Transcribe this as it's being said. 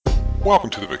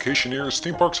Welcome to the Vacationeers,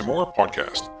 Theme Parks, and More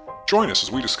podcast. Join us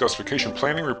as we discuss vacation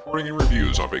planning, reporting, and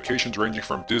reviews on vacations ranging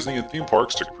from Disney and theme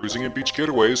parks to cruising and beach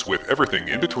getaways with everything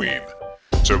in between.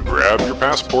 So grab your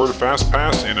passport, a fast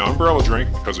pass, and an umbrella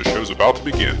drink because the show's about to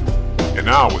begin. And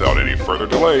now, without any further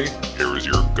delay, here is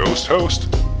your ghost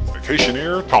host,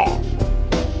 Vacationeer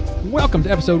Tom. Welcome to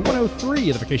episode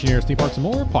 103 of the Vacationeers, Theme Parks, and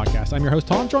More podcast. I'm your host,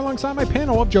 Tom, joined alongside my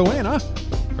panel of Joanna.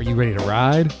 Are you ready to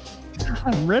ride?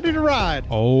 I'm ready to ride.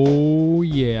 Oh,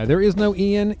 yeah. There is no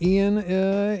Ian. Ian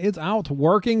is out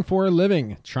working for a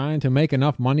living, trying to make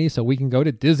enough money so we can go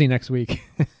to Disney next week.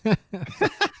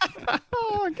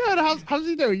 Oh, good. How's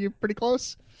he doing? You pretty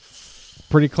close?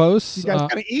 Pretty close. You guys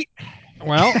gonna eat?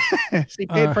 Well, Has he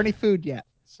paid for any food yet?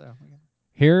 So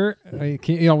here,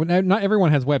 not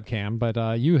everyone has webcam,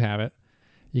 but you have it.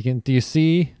 Do you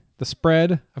see the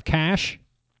spread of cash?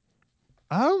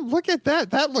 oh, look at that.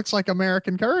 That looks like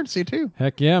American currency too.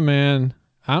 Heck yeah, man.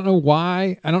 I don't know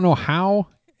why. I don't know how.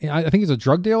 I think he's a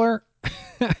drug dealer.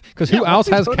 Because who else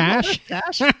has cash?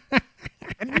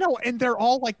 And they're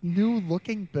all like new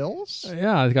looking bills.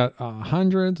 Yeah, he's got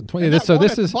hundreds and 20. And This at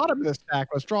is the bottom of the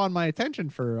stack was drawing my attention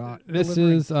for this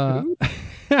delivering is food.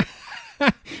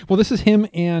 well, this is him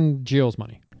and Jill's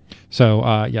money. So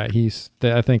yeah,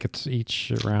 I think it's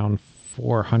each around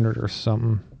 400 or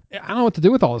something. I don't know what to do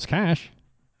with all this cash.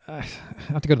 I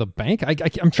have to go to the bank.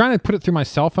 I'm trying to put it through my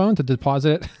cell phone to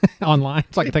deposit it online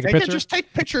so I can take a picture. Just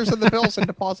take pictures of the bills and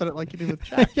deposit it like you do with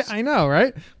checks. Yeah, I know,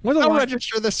 right? I'll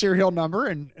register the serial number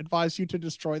and advise you to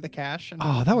destroy the cash.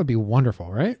 Oh, that would be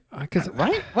wonderful, right?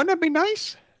 Right? Wouldn't that be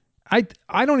nice? I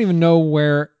don't even know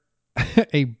where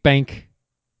a bank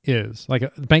is. Like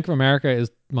Bank of America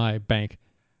is my bank.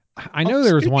 I know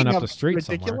there's one up the street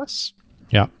ridiculous,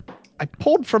 somewhere. Yeah. I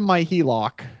pulled from my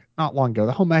HELOC not long ago,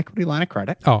 the home equity line of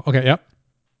credit. Oh, okay. Yep.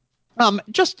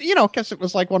 Just, because it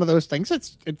was like one of those things.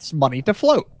 It's money to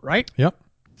float, right? Yep.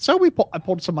 So I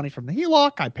pulled some money from the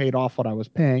HELOC. I paid off what I was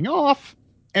paying off.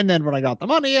 And then when I got the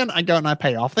money in, I go and I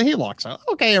pay off the HELOC. So,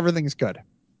 okay, everything's good.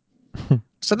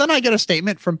 So then I get a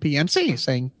statement from PNC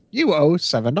saying, you owe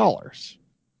 $7.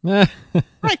 Right,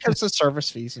 because the service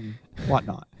fees and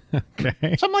whatnot.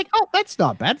 Okay. So I'm like, oh, that's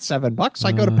not bad. $7.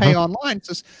 I go to pay online. It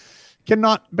says,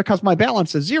 cannot, because my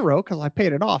balance is zero, because I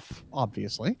paid it off,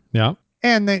 obviously. Yeah.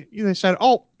 And they said,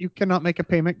 oh, you cannot make a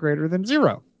payment greater than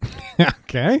zero.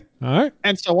 Okay. All right.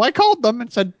 And so I called them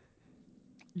and said,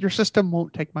 your system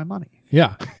won't take my money.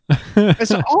 Yeah. I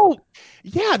said, oh,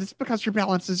 yeah, it's because your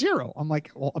balance is zero. I'm like,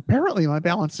 well, apparently my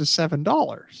balance is $7.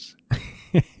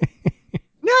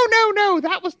 No.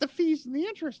 That was the fees and the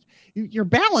interest. Your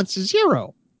balance is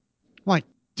zero. I'm like,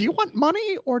 do you want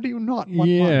money or do you not want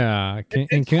money? Yeah. Can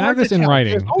I have this in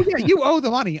writing? Goes, oh, yeah, you owe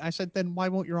the money. I said, then why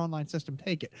won't your online system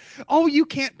take it? Oh, you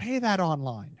can't pay that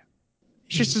online.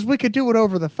 She says, we could do it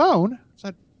over the phone. I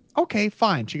said, okay,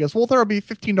 fine. She goes, well, there'll be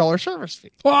 $15 service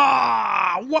fee.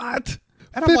 Ah, what?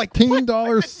 And I'm like,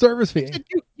 $15 service fee. I said,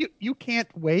 you can't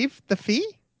waive the fee?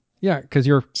 Yeah, because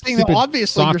you're saying that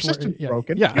obviously software, your system's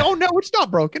broken. Yeah. Oh, no, it's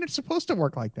not broken. It's supposed to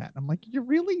work like that. I'm like, you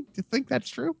really think that's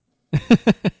true?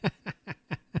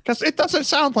 Because it doesn't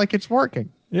sound like it's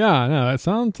working. Yeah, no, it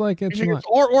sounds like it's not.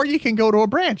 Or you can go to a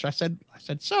branch. I said,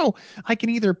 so I can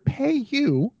either pay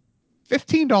you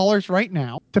 $15 right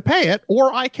now to pay it,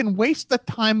 or I can waste the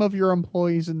time of your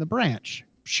employees in the branch.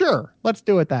 Sure, let's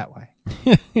do it that way.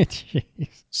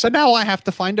 Jeez. So now I have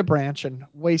to find a branch and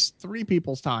waste 3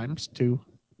 people's times to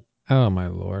Oh my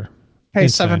Lord. pay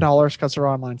 $7 because their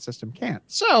online system can't.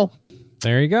 So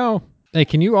there you go. Hey,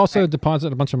 can you also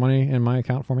deposit a bunch of money in my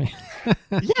account for me?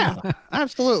 Yeah,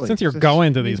 absolutely. Since you're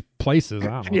going to these places, I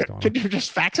don't know what's going on. Can you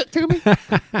just fax it to me?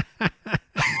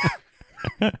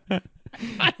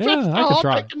 I could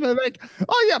try.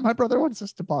 Oh yeah, my brother wants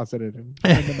us deposited and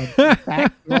send him a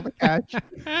fax with all the cash.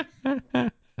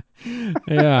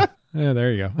 Yeah,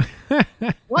 there you go.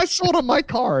 Well, I sold him my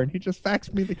car and he just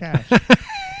faxed me the cash.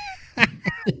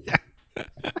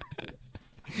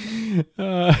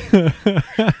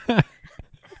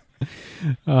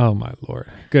 Oh my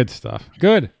Lord. Good stuff.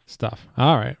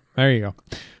 All right. There you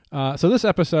go. So this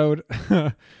episode,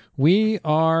 what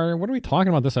are we talking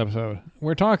about this episode?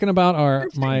 We're talking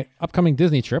about my upcoming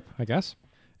Disney trip, I guess.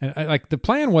 And the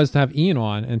plan was to have Ian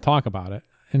on and talk about it,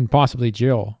 and possibly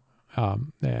Jill,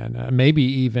 and maybe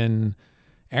even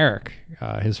Eric,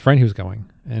 his friend who's going,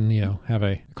 and, have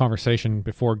a conversation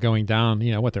before going down,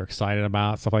 what they're excited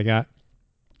about, stuff like that.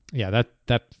 Yeah,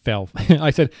 that fell.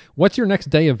 I said, what's your next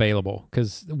day available?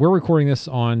 Because we're recording this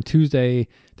on Tuesday,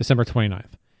 December 29th.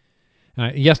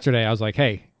 Yesterday, I was like,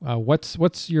 hey,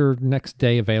 what's your next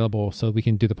day available so we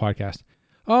can do the podcast?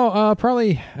 Oh,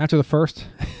 probably after the 1st.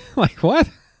 Like, what?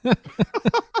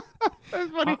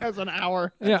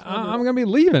 going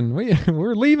to be leaving.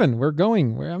 We're leaving. We're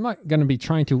going. I'm not going to be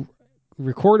trying to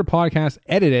record a podcast,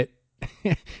 edit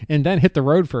it, and then hit the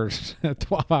road for a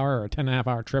 12-hour or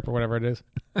 10.5-hour trip or whatever it is.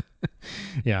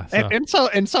 Yeah. So.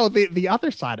 And so the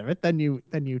other side of it, then you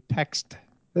text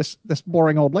this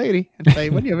boring old lady and say,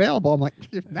 when are you available? I'm like,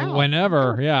 now.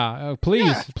 Whenever. Yeah.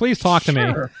 Please talk to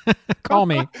me. Call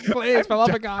me. Please, for the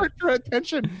love of God. For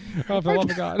attention. Oh, for the love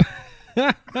of God.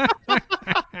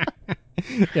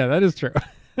 Yeah, that is true.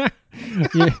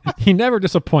 You never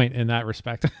disappoint in that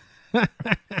respect.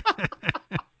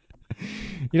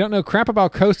 You don't know crap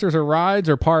about coasters or rides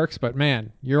or parks, but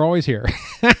man, you're always here.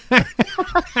 I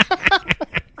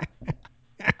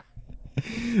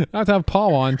have to have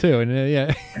Paul on too, and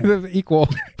yeah, equal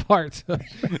parts.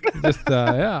 Just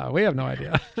yeah, we have no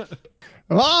idea.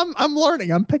 Well, I'm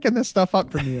learning. I'm picking this stuff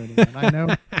up from you, and I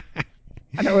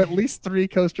know at least 3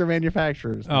 coaster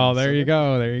manufacturers. Oh, there you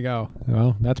go. There you go.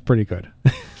 Well, that's pretty good.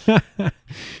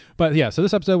 But yeah, so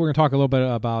this episode we're going to talk a little bit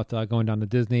about going down to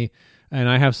Disney, and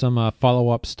I have some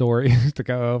follow-up stories to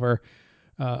go over.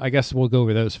 I guess we'll go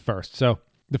over those first. So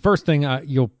the first thing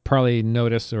you'll probably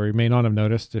notice, or you may not have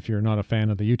noticed if you're not a fan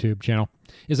of the YouTube channel,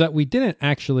 is that we didn't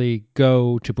actually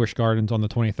go to Busch Gardens on the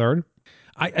 23rd.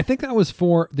 I think that was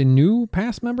for the new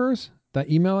pass members, that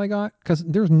email I got, because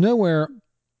there's nowhere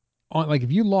on, like,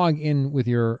 if you log in with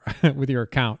your with your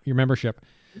account, your membership,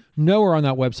 nowhere on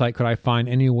that website could I find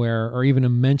anywhere or even a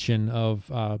mention of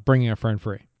bringing a friend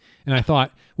free. And I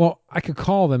thought, well, I could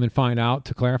call them and find out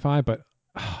to clarify, but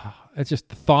it's just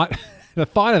the thought. The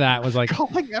thought of that was like,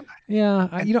 calling them. Yeah,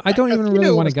 I don't even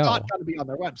really want to go. It's not going to be on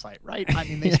their website, right? I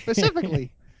mean, they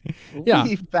specifically Yeah.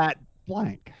 leave that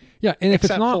blank. Yeah, and if it's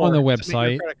Except not for on the submit your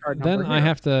website, credit card then number I here.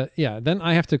 have to. Yeah, then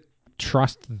I have to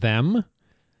trust them.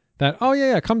 That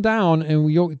come down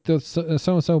and you'll so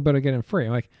and so better get in free.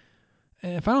 I'm like,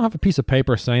 if I don't have a piece of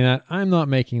paper saying that, I'm not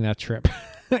making that trip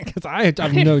because I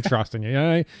have no trust in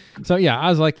you. So yeah, I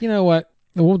was like, you know what?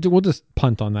 We'll just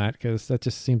punt on that because that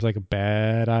just seems like a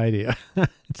bad idea.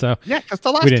 So Yeah, because the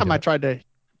we last didn't time do I it. tried to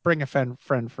bring a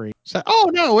friend free, said,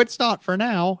 "Oh no, it's not for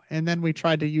now." And then we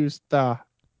tried to use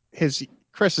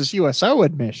Chris's USO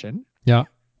admission, Yeah.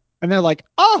 and they're like,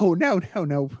 "Oh no,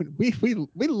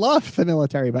 we love the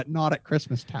military, but not at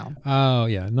Christmas Town." Oh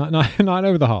yeah, not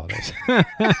over the holidays.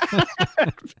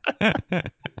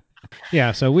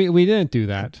 Yeah, so we didn't do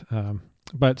that.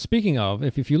 But speaking of,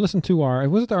 if you listen to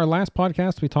was it our last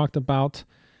podcast? We talked about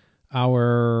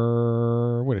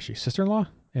our, what is she, sister-in-law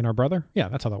and our brother? Yeah,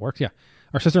 that's how that works. Yeah,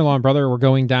 our sister-in-law and brother were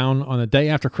going down on the day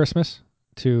after Christmas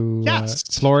to Yes.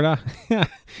 Florida.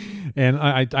 And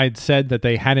I'd said that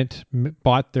they hadn't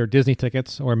bought their Disney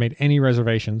tickets or made any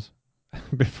reservations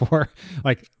before,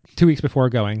 like 2 weeks before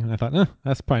going. And I thought,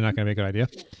 that's probably not going to be a good idea.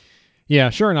 Yeah,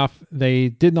 sure enough, they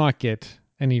did not get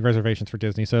any reservations for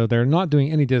Disney. So they're not doing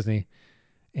any Disney,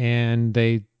 and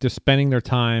they just spending their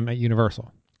time at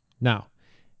Universal. Now,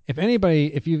 if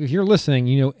you're listening,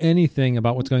 you know anything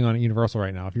about what's going on at Universal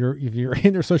right now. If you're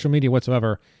in their social media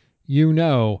whatsoever, you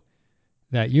know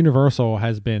that Universal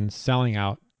has been selling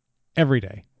out every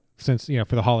day since,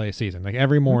 for the holiday season. Like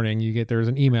every morning there's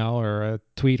an email or a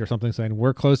tweet or something saying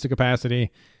we're close to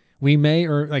capacity. We may,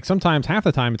 or like sometimes half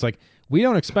the time it's like, we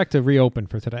don't expect to reopen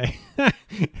for today. And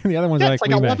the other ones are It's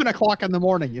like we may. 11 o'clock in the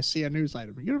morning. You see a news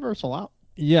item: Universal out,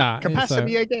 Yeah.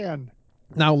 capacity again.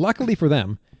 Now, luckily for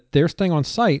them, they're staying on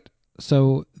site.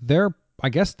 So I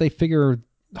guess they figure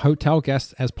hotel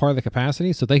guests as part of the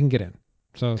capacity so they can get in.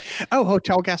 So, Oh,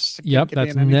 hotel guests. can yep, get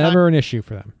that's in anytime. never an issue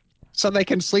for them. So they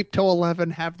can sleep till 11,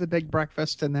 have the big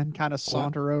breakfast, and then kind of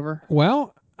saunter over.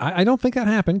 Well, I don't think that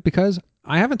happened because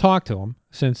I haven't talked to them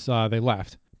since they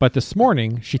left. But this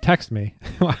morning, she texted me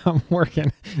while I'm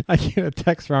working. I get a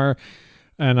text from her,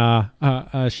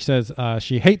 and she says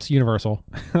she hates Universal.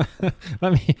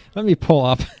 let me pull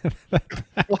up.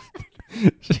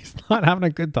 She's not having a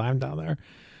good time down there.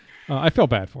 I feel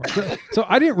bad for her. So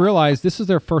I didn't realize this is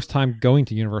their first time going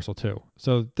to Universal too.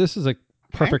 So this is a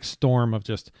perfect storm of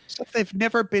just. So they've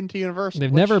never been to Universal.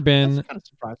 They've never been. That's kind of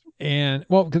surprising. And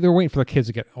well, they're waiting for the kids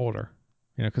to get older,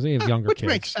 because they have younger Which kids.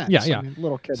 makes sense. Yeah, I yeah. mean,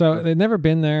 little kids. So they've never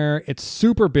been there. It's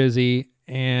super busy,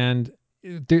 and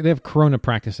they have Corona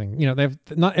practicing. They have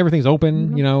not everything's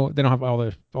open. Mhm. They don't have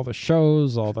all the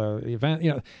shows, all the event.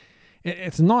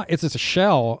 It's just a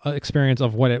shell experience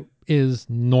of what it is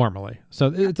normally.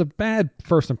 So it's a bad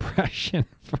first impression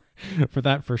for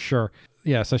that for sure.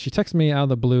 Yeah. So she texted me out of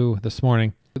the blue this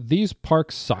morning. These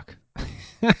parks suck.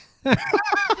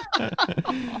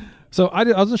 So I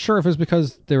wasn't sure if it was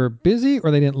because they were busy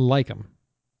or they didn't like them.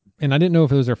 And I didn't know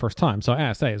if it was their first time. So I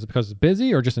asked, hey, is it because it's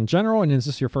busy or just in general? And is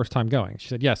this your first time going? She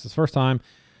said, yes, it's first time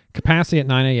capacity at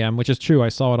 9 a.m., which is true. I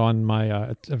saw it on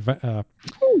my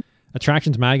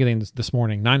Attractions magazine this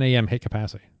morning. 9 a.m. hit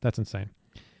capacity. That's insane.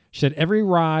 She said every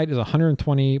ride is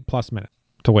 120 plus minutes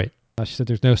to wait. She said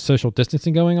there's no social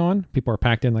distancing going on. People are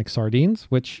packed in like sardines,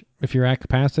 which if you're at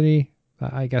capacity,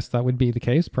 I guess that would be the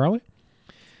case probably.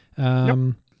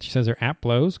 Yep. She says her app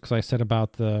blows because I said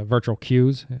about the virtual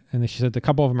queues. And then she said a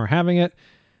couple of them are having it.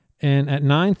 And at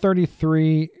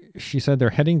 9:33, she said they're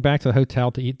heading back to the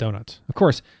hotel to eat donuts. Of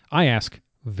course, I ask,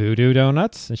 Voodoo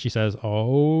Donuts? And she says,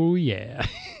 oh, yeah.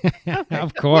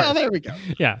 Of course. Well, there we go.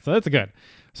 Yeah, so that's good.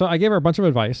 So I gave her a bunch of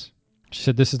advice. She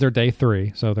said this is their day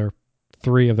 3. So they're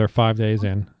 3 of their 5 days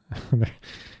in.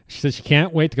 She said she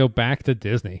can't wait to go back to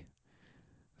Disney.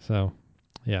 So,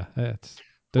 yeah,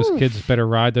 those kids better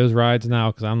ride those rides now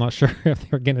because I'm not sure if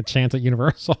they're getting a chance at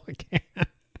Universal again.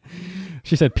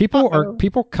 She said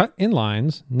people cut in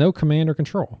lines, no command or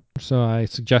control. So I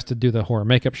suggested do the horror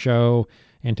makeup show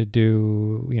and to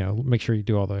do, make sure you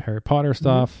do all the Harry Potter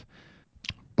stuff.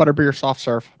 Butterbeer soft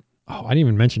serve. Oh, I didn't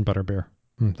even mention Butterbeer.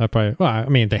 That probably, well, I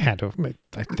mean, they had to,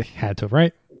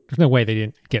 right? There's no way they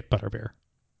didn't get Butterbeer.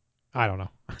 I don't know.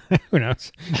 Who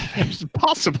knows? It's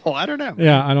possible. I don't know.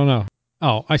 Yeah, I don't know.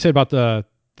 Oh, I said about the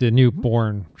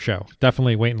newborn show.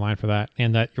 Definitely wait in line for that.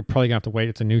 And that you're probably going to have to wait.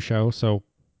 It's a new show. So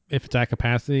if it's at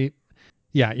capacity,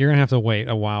 yeah, you're going to have to wait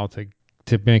a while to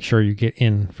make sure you get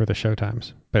in for the show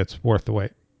times. But it's worth the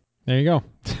wait. There you go.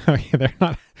 So yeah, they're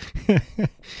not.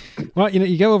 Well,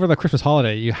 you go over the Christmas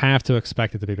holiday, you have to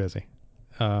expect it to be busy.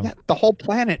 Yeah, the whole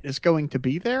planet is going to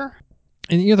be there.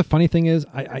 And the funny thing is,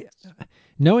 I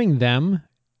knowing them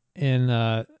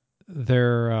and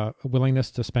their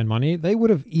willingness to spend money, they would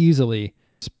have easily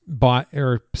bought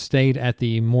or stayed at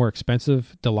the more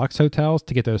expensive deluxe hotels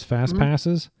to get those fast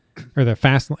passes or the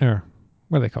fast or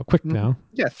what are they called? Quick now.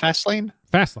 Yeah, Fastlane.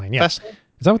 Fastlane, yeah. Fastlane.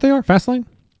 Is that what they are? Fastlane?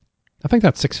 I think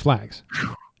that's Six Flags.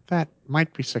 That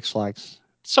might be Six Flags.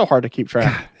 It's so hard to keep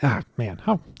track. Ah, man,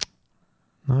 how?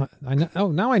 I know.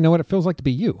 Oh, now I know what it feels like to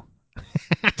be you.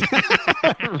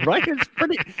 Right?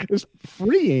 It's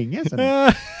freeing, isn't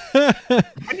it?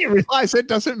 When you realize it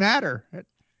doesn't matter.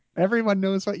 Everyone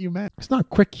knows what you meant. It's not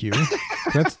quick queue.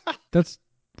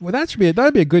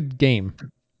 That'd be a good game.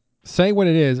 Say what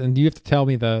it is, and you have to tell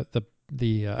me the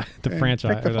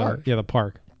franchise. The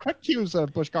park. Quick queue is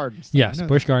Busch Gardens. Yes,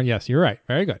 Busch Gardens. Yes, you're right.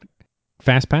 Very good.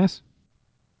 Fast Pass.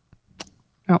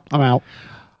 Oh, I'm out.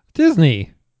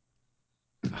 Disney.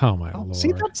 Oh my lord!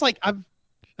 See, that's like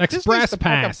Express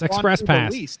Pass. Express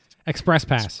Pass. Express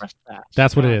Pass.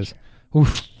 That's what it is.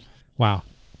 Oof. Wow.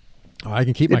 Oh, I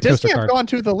can keep my Disney Coaster card. I've gone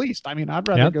to the least. I mean, I'd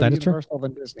rather go to Universal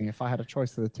than Disney if I had a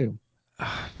choice of the two.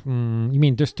 You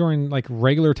mean just during like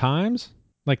regular times?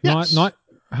 Like yes. not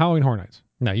Halloween Horror Nights?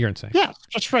 No, you're insane. Yeah,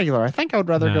 just regular. I think I would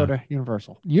rather go to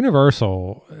Universal.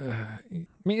 Universal. I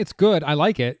mean, it's good. I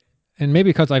like it, and maybe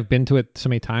because I've been to it so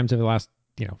many times over the last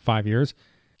 5 years.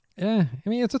 Yeah, I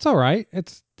mean it's all right.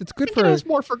 It's good for. It's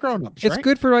more for grown-ups. It's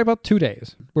good for about 2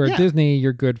 days. Where Yeah. Disney,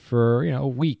 you're good for a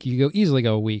week. You easily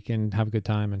go a week and have a good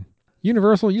time. And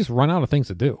Universal, you just run out of things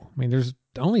to do. I mean, there's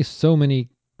only so many.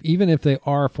 Even if they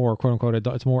are for quote unquote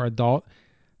adult, it's more adult.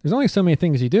 There's only so many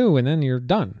things you do, and then you're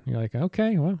done. You're like,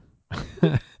 okay, well,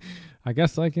 I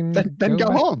guess I can then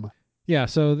go home. Yeah,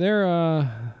 so they're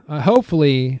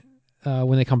hopefully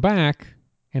when they come back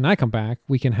and I come back,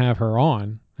 we can have her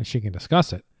on and she can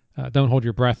discuss it. Don't hold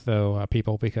your breath though,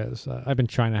 people, because I've been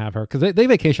trying to have her because they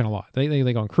vacation a lot.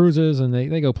 They go on cruises and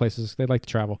they go places. They like to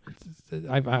travel.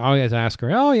 I always ask her,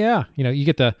 oh yeah, you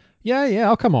get the yeah,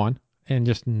 I'll come on. And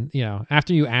just,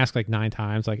 after you ask like 9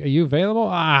 times, like, are you available?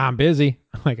 I'm busy.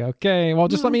 I'm like, okay, well,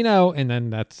 just let me know. And then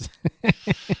that's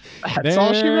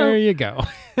all she wrote. There you go.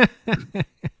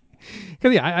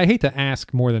 Because, I hate to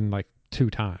ask more than like 2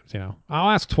 times,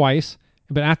 I'll ask twice.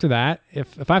 But after that, if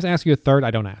I have to ask you a third,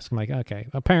 I don't ask. I'm like, okay,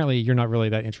 apparently you're not really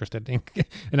that interested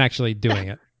in actually doing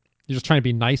it. You're just trying to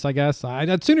be nice, I guess.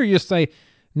 I'd sooner you just say,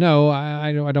 no,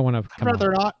 I don't want to come I'd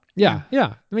rather not. Yeah.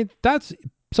 I mean, that's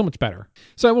so much better.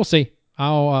 So we'll see.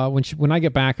 I'll when I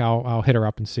get back, I'll hit her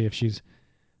up and see if she's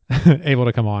able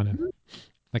to come on. And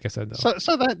like I said, though,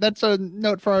 so that's a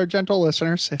note for our gentle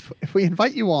listeners. If we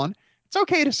invite you on, it's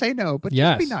okay to say no, but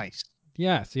just be nice.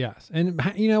 Yes. And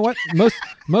you know what?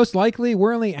 Most likely,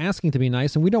 we're only asking to be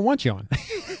nice, and we don't want you on.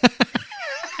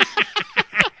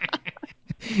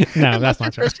 No, that's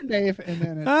not true. Chris and Dave, and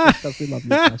then it's because we love you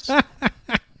guys.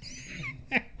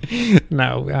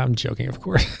 No, I'm joking, of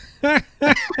course.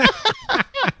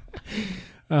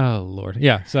 Oh Lord,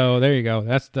 yeah. So there you go.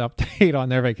 That's the update on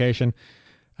their vacation.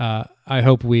 I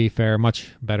hope we fare much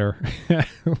better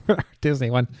with our Disney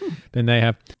one than they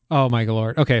have. Oh my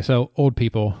Lord. Okay, so old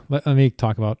people. Let me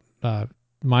talk about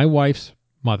my wife's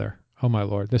mother. Oh my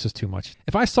Lord, this is too much.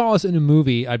 If I saw this in a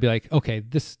movie, I'd be like, okay,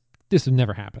 this would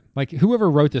never happen. Like whoever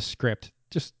wrote this script,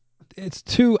 it's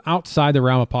too outside the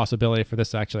realm of possibility for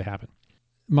this to actually happen.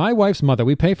 My wife's mother,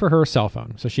 we pay for her cell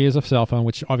phone. So she has a cell phone,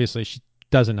 which obviously she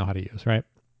doesn't know how to use, right?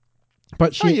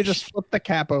 But you just flip the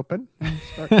cap open and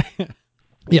start.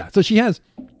 Yeah, so she has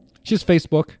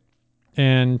Facebook,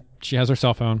 and she has her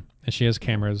cell phone, and she has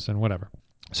cameras and whatever.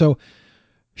 So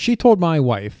she told my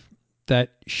wife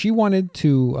that she wanted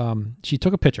to, she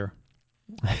took a picture.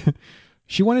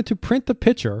 She wanted to print the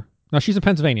picture. Now, she's in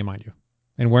Pennsylvania, mind you,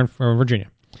 and we're in Virginia.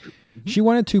 Mm-hmm. She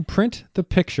wanted to print the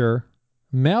picture,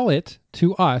 mail it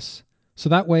to us, so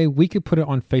that way we could put it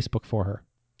on Facebook for her.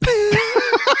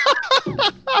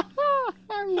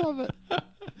 I love it.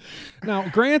 Now,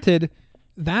 granted,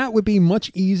 that would be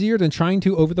much easier than trying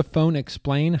to, over the phone,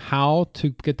 explain how to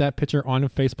get that picture on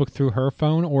Facebook through her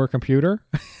phone or computer.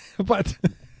 But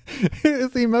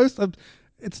it's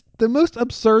the most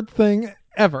absurd thing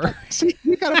ever. See,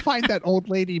 you got to find that old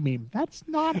lady meme. That's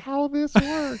not how this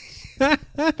works.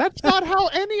 That's not how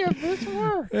any of this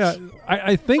works. Yeah,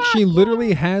 I think she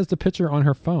literally has the picture on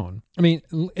her phone. I mean,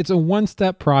 it's a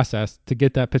one-step process to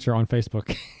get that picture on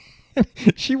Facebook.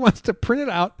 She wants to print it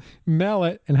out, mail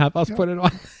it, and have us put it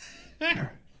on.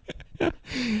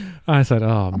 I said,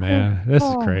 oh, man, this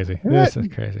is crazy. This is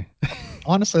crazy.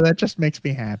 Honestly, that just makes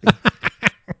me happy.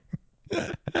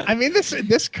 I mean,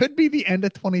 this could be the end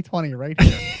of 2020 right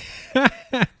here.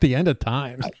 The end of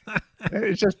times.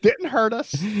 It just didn't hurt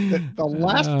us. The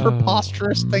last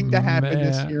preposterous thing to happen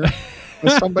this year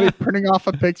was somebody printing off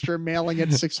a picture, mailing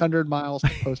it 600 miles to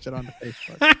post it onto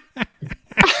Facebook.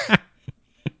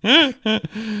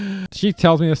 She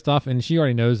tells me this stuff, and she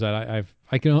already knows that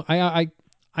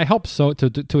I help so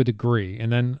to a degree,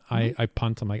 and then I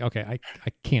punt. I'm like, okay, I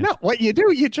can't. No, what you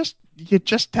do, you just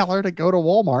tell her to go to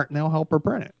Walmart and they'll help her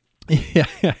print it.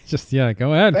 Yeah,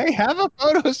 go ahead. They have a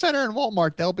photo center in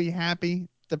Walmart. They'll be happy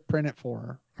to print it for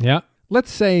her. Yeah.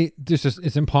 Let's say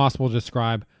it's impossible to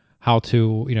describe how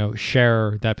to,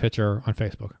 share that picture on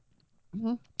Facebook.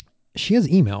 Mm-hmm. She has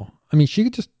email. I mean, she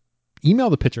could just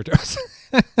email the picture to us.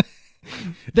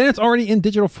 Then it's already in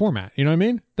digital format. You know what I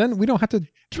mean? Then we don't have to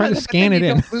try to scan it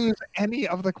in. Don't lose any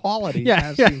of the quality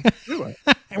as we do it.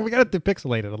 And we got to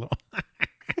depixelate it a little.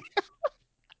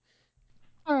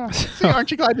 See,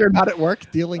 aren't you glad you're not at work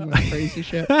dealing with crazy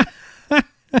shit?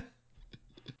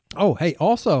 Oh, hey,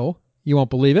 also, you won't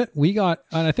believe it. We got,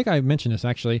 and I think I mentioned this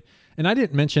actually, and I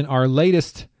didn't mention our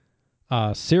latest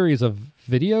series of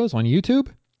videos on YouTube.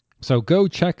 So go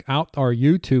check out our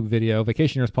YouTube video,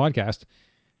 Vacationers Podcast,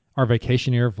 our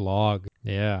Vacationeer vlog.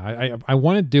 Yeah, I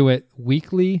want to do it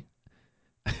weekly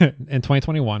in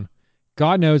 2021.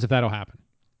 God knows if that'll happen.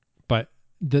 But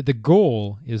the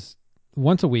goal is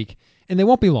once a week, and they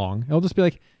won't be long. It'll just be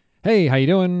like, hey, how you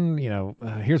doing?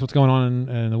 Here's what's going on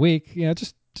in the week.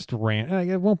 Just rant.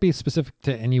 It won't be specific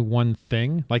to any one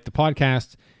thing. Like the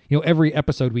podcast, every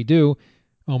episode we do,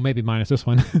 maybe minus this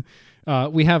one,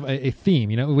 we have a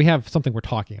theme. We have something we're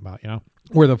talking about,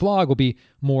 where the vlog will be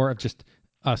more of just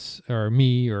us or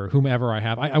me or whomever I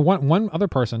have. I want one other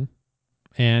person,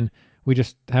 and we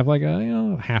just have like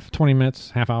a 20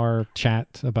 minutes, half hour chat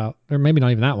about, or maybe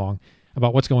not even that long,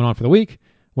 about what's going on for the week,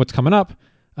 what's coming up.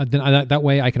 Then that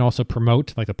way I can also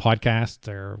promote like the podcast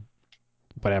or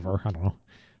whatever. I don't know.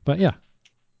 But yeah,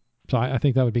 so I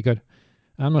think that would be good.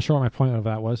 I'm not sure what my point of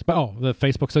that was, but the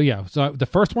Facebook. So yeah, so the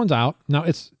first one's out now.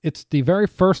 It's the very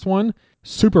first one,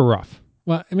 super rough.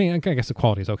 Well, I mean, I guess the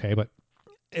quality is okay, but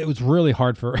it was really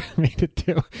hard for me to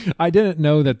do. I didn't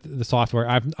know that the software.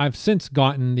 I've since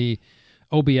gotten the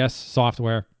OBS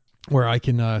software where I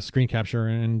can screen capture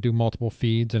and do multiple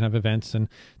feeds and have events and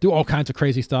do all kinds of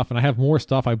crazy stuff. And I have more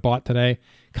stuff I bought today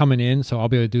coming in, so I'll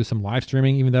be able to do some live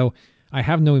streaming, even though I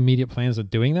have no immediate plans of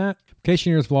doing that.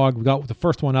 Vacationers vlog, we got the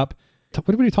first one up. What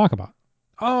did we talk about?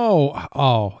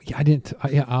 Oh, yeah, I didn't.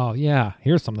 Yeah,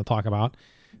 here's something to talk about.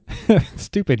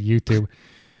 Stupid YouTube.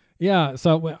 Yeah,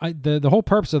 so the whole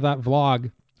purpose of that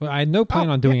vlog, I had no plan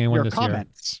on doing anyone this year.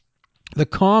 The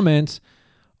comments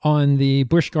on the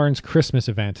Busch Gardens Christmas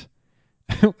event,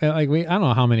 I don't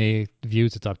know how many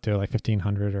views it's up to, like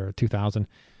 1,500 or 2,000.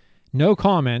 No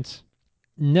comments.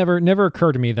 Never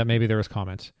occurred to me that maybe there was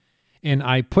comments. And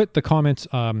I put the comments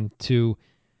to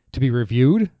be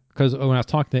reviewed, because when I was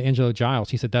talking to Angelo Giles,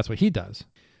 he said that's what he does.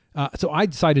 So I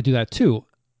decided to do that too.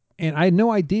 And I had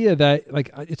no idea that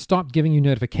it stopped giving you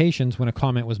notifications when a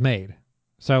comment was made.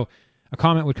 So a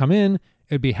comment would come in,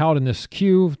 it would be held in this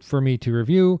queue for me to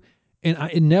review, and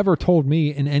it never told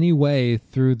me in any way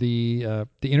through the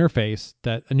interface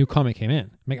that a new comment came in.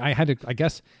 I mean, I had to, I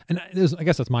guess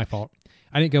that's my fault.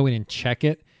 I didn't go in and check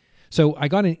it. So I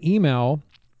got an email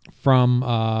from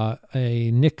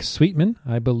a Nick Sweetman,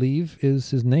 I believe is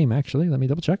his name, actually. Let me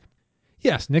double check.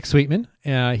 Yes, Nick Sweetman.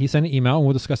 He sent an email, and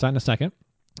we'll discuss that in a second.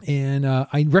 And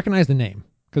I recognize the name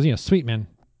because, Sweetman.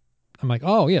 I'm like,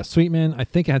 oh, yeah, Sweetman. I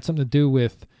think it had something to do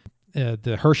with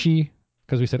the Hershey,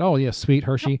 because we said, oh, yeah, sweet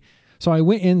Hershey. So I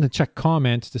went in to check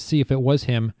comments to see if it was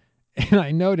him. And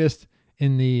I noticed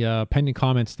in the pending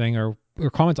comments thing or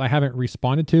comments I haven't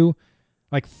responded to,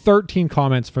 like 13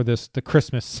 comments for the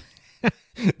Christmas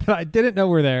that I didn't know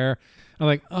were there. I'm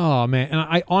like, oh, man. And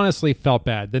I honestly felt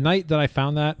bad. The night that I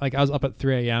found that, like I was up at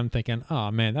 3 a.m. thinking,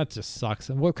 oh, man, that just sucks.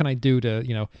 And what can I do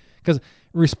to, because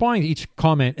responding to each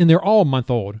comment, and they're all a month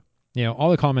old. All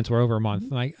the comments were over a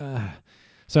month. Like,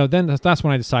 so then that's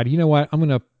when I decided, you know what? I'm going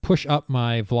to push up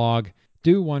my vlog,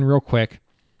 do one real quick.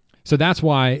 So that's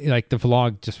why, like, the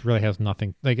vlog just really has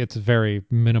nothing. Like, it's very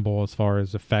minimal as far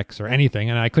as effects or anything.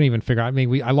 And I couldn't even figure out. I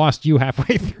mean, I lost you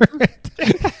halfway through it.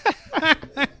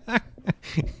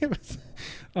 It was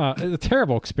a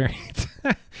terrible experience.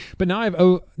 But now I have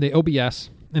the OBS.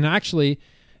 And actually,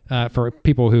 for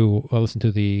people who listen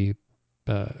to the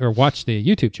or watch the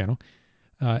YouTube channel,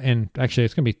 and actually,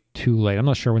 it's going to be too late. I'm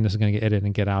not sure when this is going to get edited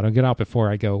and get out. I'll get out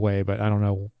before I go away, but I don't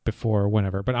know before or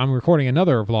whenever. But I'm recording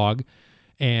another vlog.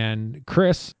 And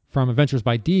Chris from Adventures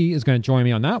by D is going to join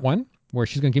me on that one, where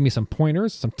she's going to give me some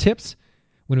pointers, some tips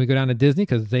when we go down to Disney,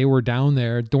 because they were down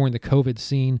there during the COVID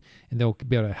scene, and they'll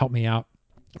be able to help me out.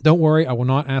 Don't worry, I will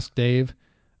not ask Dave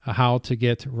how to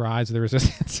get Rise of the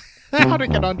Resistance. How to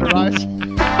get under Rise.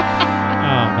 Oh,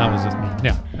 that was just me.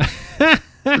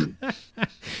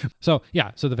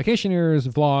 Yeah. So the Vacationers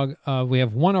vlog, we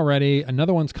have one already.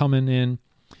 Another one's coming in.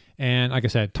 And like I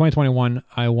said, 2021,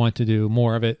 I want to do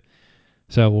more of it.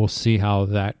 So we'll see how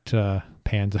that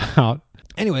pans out.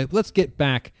 Anyway, let's get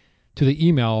back to the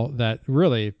email that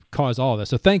really caused all of this.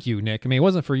 So thank you, Nick. I mean, it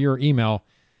wasn't for your email,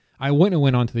 I wouldn't have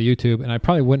went onto the YouTube, and I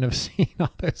probably wouldn't have seen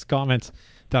all those comments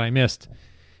that I missed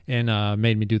and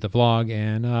made me do the vlog.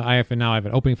 And I have an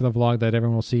opening for the vlog that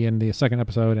everyone will see in the second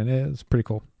episode, and it's pretty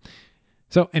cool.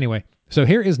 So anyway, so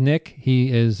here is Nick.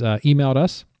 He is emailed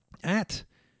us at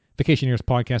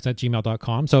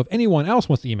vacationeerspodcast@gmail.com. So if anyone else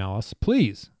wants to email us,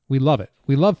 please. We love it.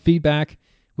 We love feedback.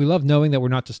 We love knowing that we're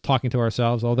not just talking to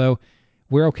ourselves, although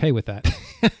we're okay with that.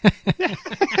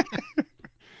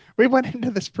 We went into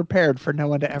this prepared for no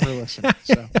one to ever listen.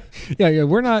 So yeah,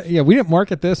 we're not. Yeah, we didn't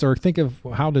market this or think of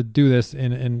how to do this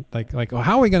in like well,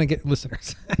 how are we going to get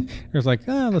listeners? It was like,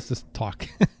 let's just talk.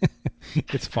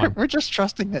 It's fun. We're just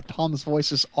trusting that Tom's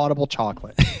voice is audible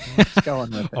chocolate. We're just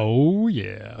going with it. Oh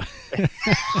yeah.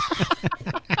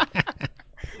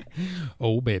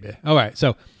 Oh, baby. All right.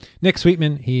 So Nick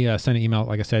Sweetman, he sent an email,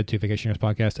 like I said, to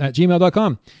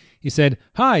vacationerspodcast@gmail.com. He said,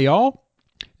 hi, y'all.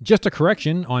 Just a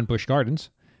correction on Busch Gardens.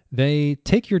 They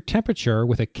take your temperature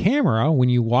with a camera when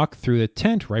you walk through the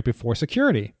tent right before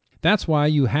security. That's why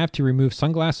you have to remove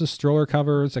sunglasses, stroller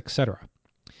covers, etc.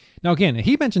 Now, again,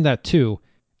 he mentioned that too,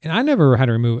 and I never had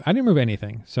to remove, I didn't remove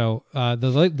anything. So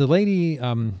the lady,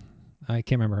 I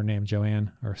can't remember her name, Joanne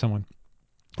or someone,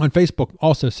 on Facebook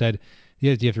also said, you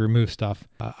have to remove stuff.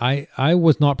 I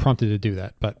was not prompted to do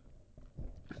that, but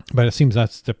it seems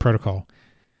that's the protocol.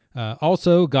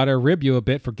 Also, got to rib you a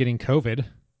bit for getting COVID.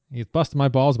 He's busting my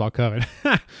balls about COVID.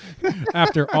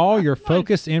 After all your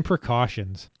focus and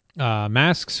precautions.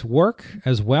 Masks work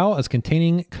as well as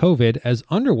containing COVID as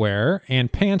underwear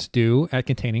and pants do at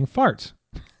containing farts.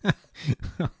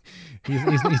 he's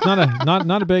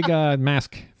not a big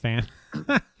mask fan.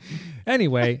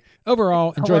 Anyway,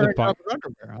 overall, enjoy the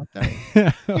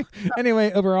podcast.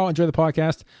 Anyway, overall, enjoy the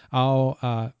podcast.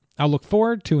 I'll look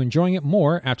forward to enjoying it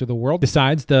more after the world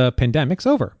decides the pandemic's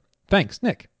over. Thanks,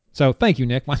 Nick. So thank you,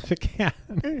 Nick, once again.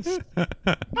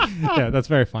 Yeah, that's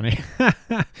very funny.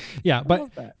 Yeah, but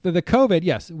the COVID,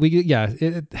 yes,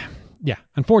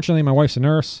 unfortunately, my wife's a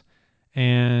nurse,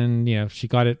 and she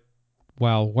got it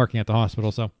while working at the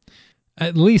hospital. So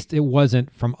at least it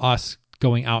wasn't from us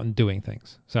going out and doing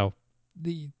things. So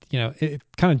it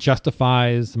kind of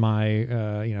justifies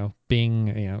my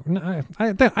being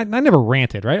I never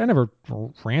ranted, right? I never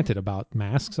ranted about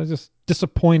masks. I was just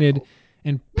disappointed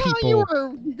in people.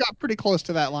 Well, you got pretty close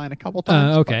to that line a couple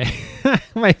times. Okay.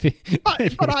 Maybe.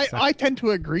 But I tend to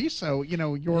agree. So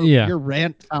your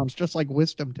rant sounds just like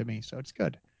wisdom to me. So it's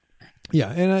good.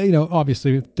 Yeah, and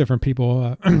obviously different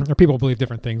people or people believe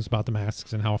different things about the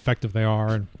masks and how effective they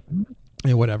are and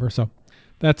whatever. So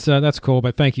that's cool.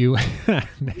 But thank you,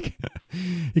 Nick.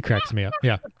 He cracks me up.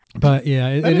 Yeah, but yeah,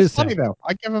 it is funny though.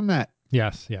 I give him that.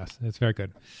 Yes, it's very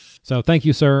good. So thank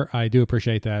you, sir. I do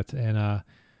appreciate that, and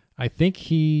I think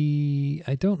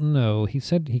I don't know. He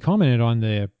said he commented on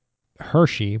the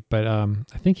Hershey, but I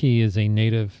think he is a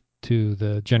native to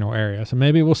the general area. So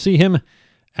maybe we'll see him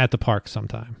at the park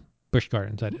sometime. Busch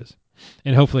Gardens, that is.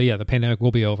 And hopefully, the pandemic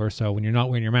will be over. So when you're not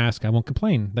wearing your mask, I won't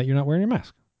complain that you're not wearing your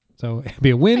mask. So it'll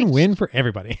be a win-win for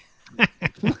everybody.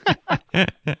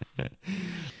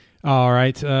 All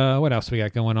right. What else we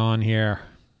got going on here?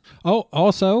 Oh,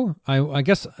 also, I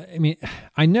guess,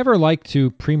 I never like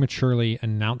to prematurely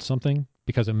announce something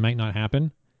because it might not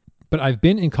happen. But I've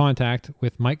been in contact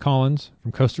with Mike Collins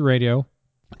from Coaster Radio,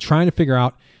 trying to figure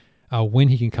out when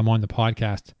he can come on the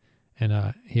podcast,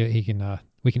 and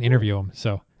we can interview him.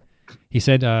 So he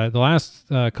said the last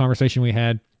conversation we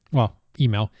had, well,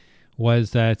 email,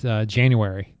 was that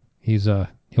January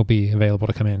he'll be available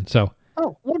to come in. So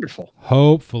wonderful.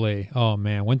 Hopefully. Oh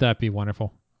man, wouldn't that be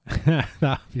wonderful?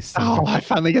 That'd be so good. I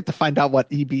finally get to find out what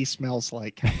EB smells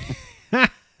like.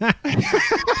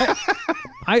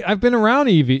 I've been around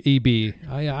EB.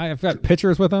 I've got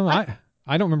pictures with him. I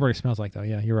don't remember what he smells like though.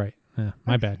 Yeah, you're right.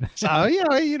 My bad. So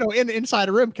inside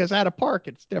a room, because at a park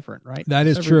it's different, right? That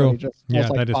is true. Just smells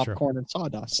like that is popcorn true. and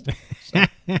sawdust. So.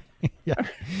 Yeah.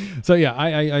 So yeah,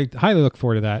 I highly look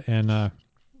forward to that, and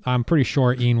I'm pretty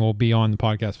sure Ian will be on the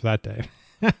podcast for that day.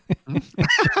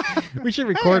 We should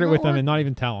record it with him and not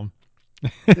even tell him.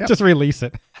 Yep. Just release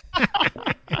it.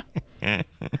 Then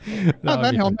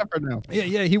he'll never know.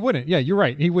 Yeah, he wouldn't. Yeah, you're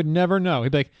right. He would never know.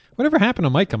 He'd be like, whatever happened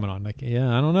to Mike coming on? Like,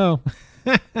 yeah, I don't know.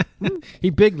 He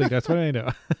big league. That's what I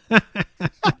know.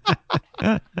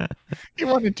 He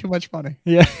wanted too much money.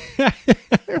 Yeah.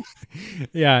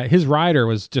 Yeah, his rider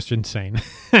was just insane.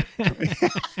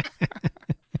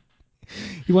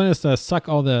 He wanted us to suck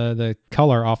all the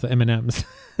color off the M&Ms.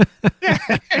 Yeah,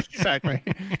 exactly.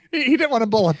 He didn't want a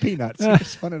bowl of peanuts. He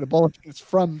just wanted a bowl of peanuts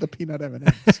from the peanut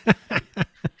M&Ms.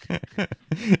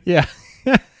 Yeah.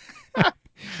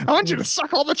 I want you to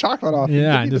suck all the chocolate off.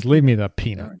 Yeah, and just leave me the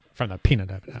peanut from the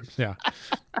peanut M&Ms. Yeah.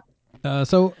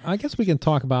 So I guess we can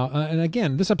talk about, and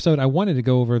again, this episode, I wanted to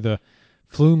go over the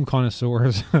flume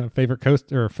connoisseurs' favorite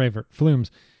coaster or favorite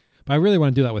flumes, but I really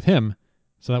want to do that with him,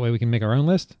 so that way we can make our own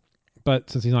list.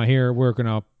 But since he's not here, we're going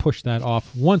to push that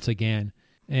off once again.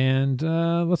 And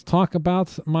let's talk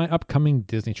about my upcoming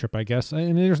Disney trip, I guess. I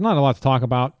mean, there's not a lot to talk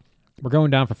about. We're going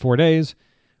down for 4 days.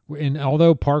 And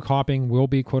although park hopping will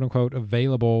be, quote unquote,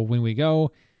 available when we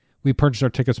go, we purchased our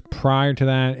tickets prior to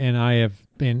that.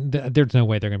 And there's no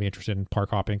way they're going to be interested in park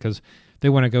hopping because they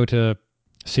want to go to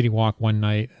City Walk one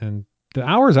night. And the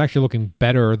hour is actually looking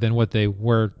better than what they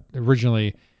were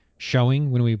originally showing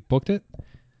when we booked it.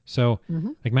 So,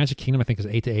 like Magic Kingdom, I think is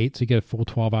 8 to 8, so you get a full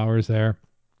 12 hours there.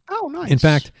 Oh, nice. In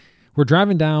fact, we're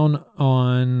driving down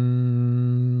on.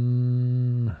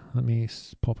 Let me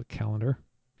pull up a calendar.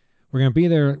 We're gonna be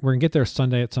there. We're gonna get there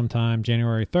Sunday at some time,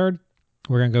 January 3rd.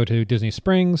 We're gonna go to Disney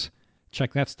Springs,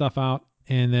 check that stuff out,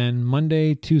 and then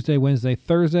Monday, Tuesday, Wednesday,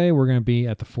 Thursday, we're gonna be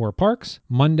at the 4 parks.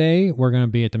 Monday, we're gonna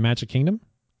be at the Magic Kingdom.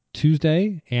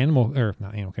 Tuesday,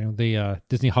 the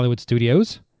Disney Hollywood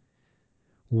Studios.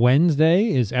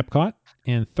 Wednesday is Epcot,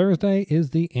 and Thursday is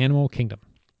the Animal Kingdom.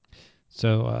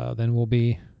 So then we'll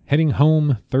be heading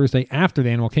home Thursday after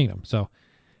the Animal Kingdom. So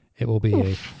it will be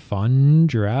a fun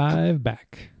drive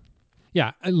back.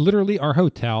 Yeah, literally our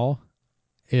hotel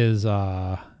is,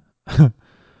 how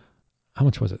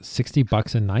much was it?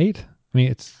 $60 a night? I mean,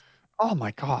 it's oh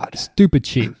my God, stupid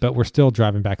cheap, but we're still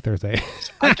driving back Thursday.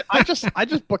 I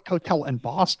just booked hotel in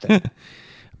Boston.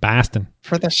 Boston.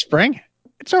 For the spring.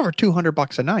 It's over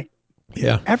 $200 a night.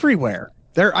 Yeah. Everywhere.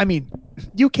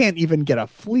 You can't even get a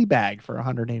flea bag for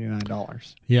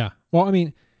 $189. Yeah. Well, I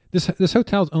mean, this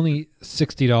hotel is only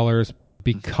 $60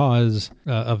 because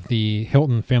of the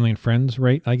Hilton Family and Friends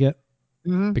rate I get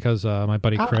because my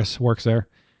buddy Chris works there.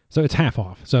 So it's half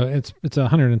off. So it's a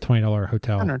 $120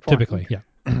 hotel typically. Yeah.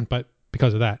 But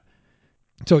because of that.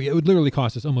 So it would literally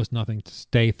cost us almost nothing to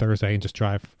stay Thursday and just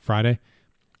drive Friday.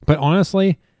 But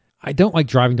honestly, I don't like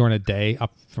driving during a day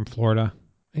up from Florida.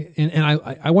 And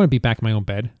I want to be back in my own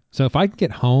bed. So if I can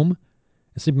get home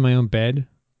and sleep in my own bed,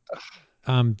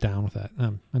 I'm down with that.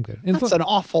 I'm good. That's an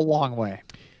awful long way.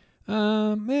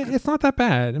 It's not that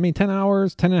bad. I mean, 10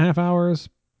 hours, 10 and a half hours,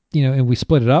 and we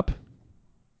split it up.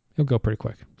 It'll go pretty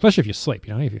quick, especially if you sleep.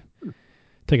 If you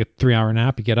take a 3-hour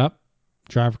nap, you get up,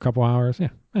 drive for a couple hours. Yeah,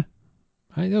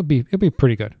 it'll be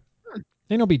pretty good. And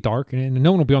it'll be dark, and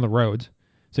no one will be on the roads.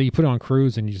 So you put it on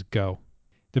cruise and you just go.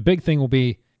 The big thing will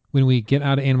be when we get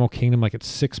out of Animal Kingdom, like at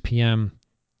 6 p.m.,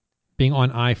 being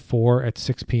on I-4 at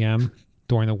 6 p.m.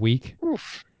 during the week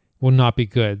will not be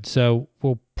good. So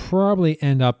we'll probably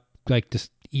end up like just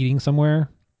eating somewhere,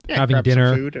 having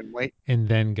dinner, food and wait, and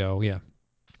then go. Yeah,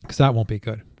 because that won't be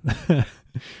good. You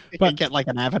But can get like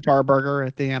an Avatar burger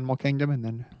at the Animal Kingdom, and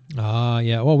then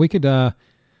yeah. Well, we could. I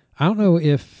don't know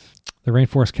if the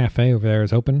Rainforest Cafe over there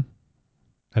is open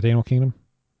at the Animal Kingdom.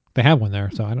 They have one there,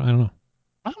 so I don't know.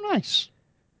 oh, nice.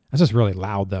 That's just really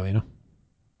loud, though, and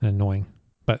annoying,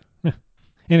 but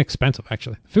inexpensive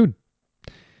actually. Food.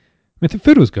 I mean, the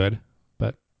food was good,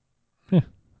 but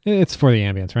it's for the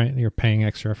ambience, right? You're paying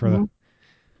extra for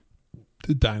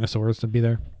the dinosaurs to be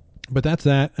there. But that's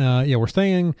that. Yeah, we're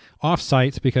staying off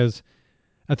site because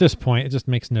at this point it just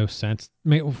makes no sense.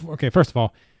 Okay, first of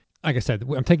all, like I said,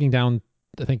 I'm taking down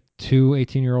I think 2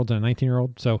 18-year-olds and a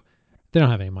 19-year-old, so they don't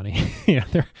have any money.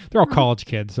 They're all college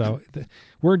kids, so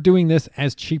we're doing this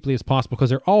as cheaply as possible because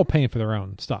they're all paying for their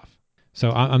own stuff.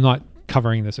 So I'm not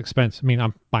covering this expense. I mean,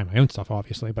 I'm buying my own stuff,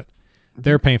 obviously, but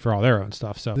they're paying for all their own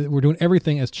stuff. So we're doing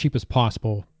everything as cheap as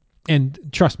possible. And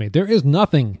trust me, there is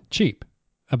nothing cheap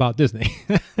about Disney.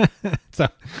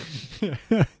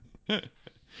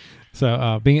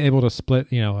 So being able to split,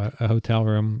 a hotel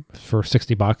room for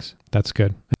 $60, that's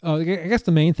good. I guess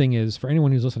the main thing is for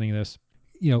anyone who's listening to this,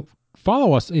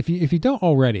 follow us if you don't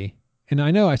already. And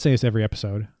I know I say this every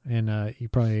episode, and you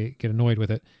probably get annoyed with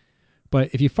it. But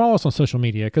if you follow us on social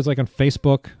media, because like on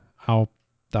Facebook, I'll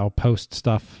post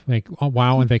stuff like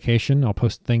while on vacation. I'll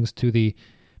post things to the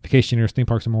Vacationers Theme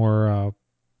Parks and More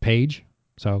page.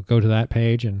 So go to that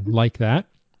page and like that.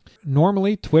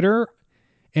 Normally Twitter,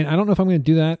 and I don't know if I'm going to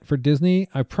do that for Disney.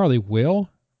 I probably will.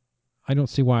 I don't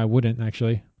see why I wouldn't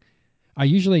actually. I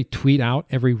usually tweet out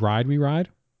every ride we ride.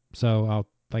 So I'll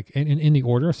like in the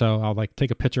order. So I'll like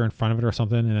take a picture in front of it or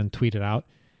something and then tweet it out.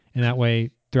 And that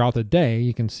way throughout the day,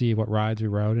 you can see what rides we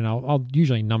rode, and I'll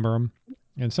usually number them.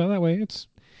 And so that way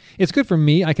it's good for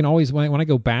me. I can always, when I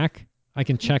go back, I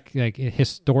can check like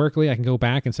historically, I can go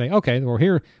back and say, okay, well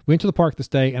here, we went to the park this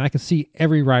day and I can see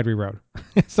every ride we rode.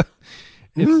 So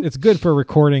it's good for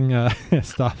recording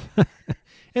stuff.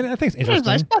 And I think it's interesting.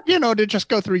 Nice, but to just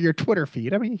go through your Twitter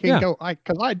feed. I mean, you can go,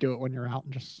 because I do it when you're out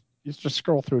and just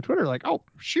scroll through Twitter like, oh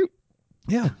shoot.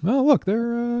 Yeah. Well, look,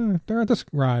 they're at this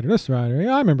ride or this ride.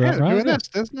 Yeah, I remember that ride. Doing this,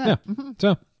 that. Yeah. Mm-hmm.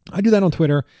 So I do that on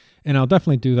Twitter, and I'll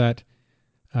definitely do that.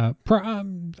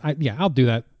 I'll do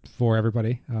that for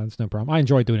everybody. It's no problem. I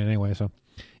enjoy doing it anyway. So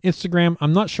Instagram,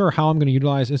 I'm not sure how I'm going to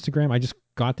utilize Instagram. I just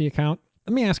got the account.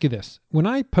 Let me ask you this: when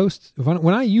I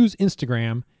use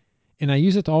Instagram, and I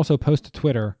use it to also post to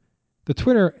Twitter, the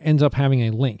Twitter ends up having a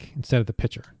link instead of the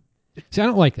picture. See, I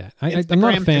don't like that. I'm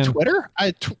not a fan. To Twitter,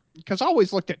 because I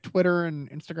always looked at Twitter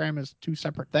and Instagram as two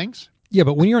separate things. Yeah,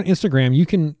 but when you're on Instagram, you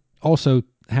can also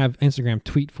have Instagram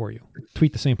tweet for you.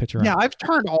 Tweet the same picture. Yeah, I've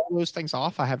turned all those things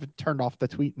off. I haven't turned off the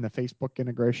tweet and the Facebook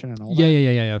integration and all that. Yeah.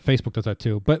 Yeah. Facebook does that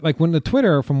too. But like when the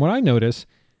Twitter, from what I notice,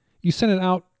 you send it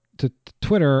out to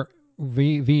Twitter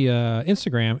via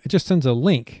Instagram, it just sends a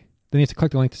link. Then you have to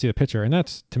click the link to see the picture. And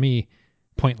that's, to me,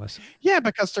 pointless. Yeah,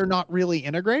 because they're not really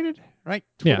integrated, right?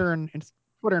 Twitter and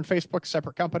Facebook,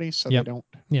 separate companies, so they don't.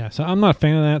 Yeah, so I'm not a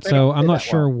fan of that. So I'm not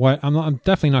sure what I'm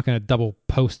definitely not going to double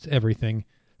post everything.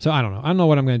 So I don't know. I don't know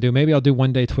what I'm going to do. Maybe I'll do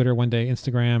one day Twitter, one day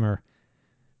Instagram, or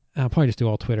I'll probably just do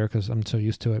all Twitter because I'm so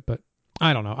used to it. But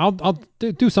I don't know. I'll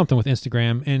do something with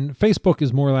Instagram, and Facebook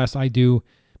is more or less I do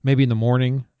maybe in the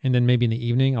morning, and then maybe in the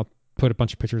evening I'll put a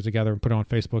bunch of pictures together and put it on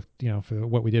Facebook, for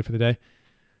what we did for the day.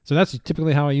 So that's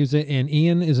typically how I use it. And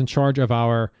Ian is in charge of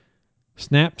our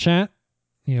Snapchat,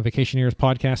 Vacationers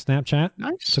Podcast Snapchat.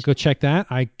 Nice. So go check that.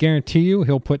 I guarantee you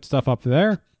he'll put stuff up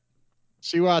there.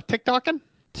 So you TikToking?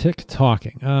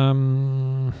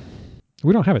 TikToking.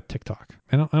 We don't have a TikTok.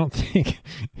 I don't think.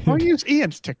 I'll use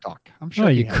Ian's TikTok. I'm sure. Oh,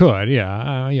 you could.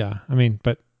 Yeah. Yeah. I mean,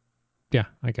 but yeah,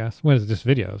 I guess. What is it? Just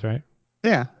videos, right?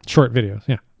 Yeah. Short videos.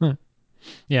 Yeah.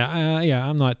 Yeah.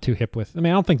 I'm not too hip with. I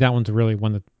mean, I don't think that one's really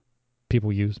one that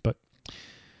people use, but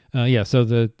yeah. So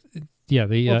the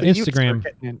Instagram.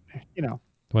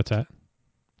 What's that?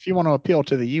 If you want to appeal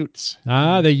to the Utes.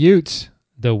 The Utes.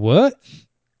 The what?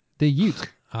 The Utes.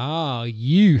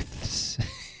 Youths.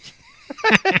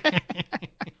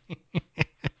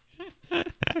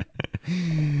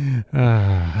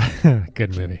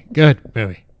 Good movie. Good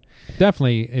movie.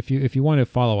 Definitely, if you want to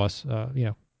follow us,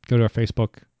 go to our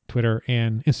Facebook, Twitter,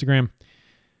 and Instagram,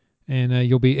 and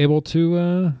you'll be able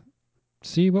to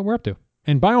see what we're up to.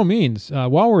 And by all means,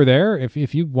 while we're there,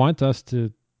 if you want us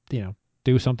to,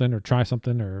 do something or try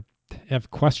something or have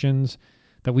questions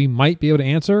that we might be able to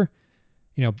answer,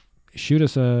 shoot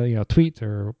us a tweet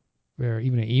or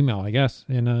even an email, I guess,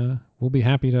 and we'll be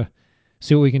happy to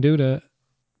see what we can do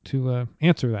to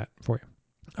answer that for you.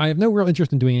 I have no real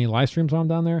interest in doing any live streams while I'm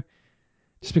down there,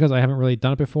 just because I haven't really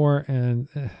done it before, and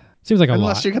it seems like a lot.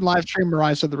 Unless you can live stream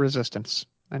Rise of the Resistance,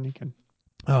 then you can.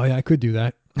 Oh yeah, I could do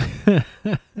that.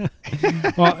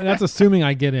 Well, that's assuming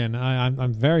I get in.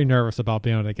 I'm very nervous about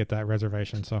being able to get that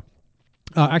reservation. So,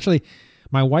 actually,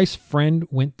 my wife's friend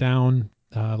went down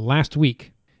last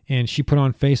week, and she put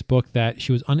on Facebook that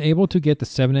she was unable to get the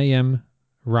 7 a.m.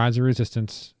 Rise of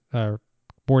Resistance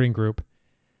boarding group,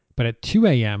 but at 2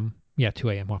 a.m. Yeah, 2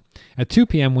 a.m. Well, at 2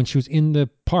 p.m. when she was in the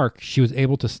park, she was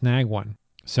able to snag one.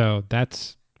 So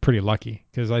that's pretty lucky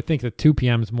because I think the 2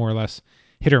 p.m. is more or less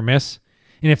hit or miss.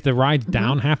 And if the ride's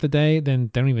down half the day, then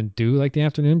they don't even do like the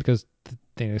afternoon because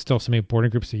there's still so many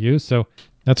boarding groups to use. So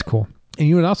that's cool. And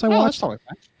you know what else I watched?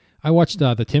 I watched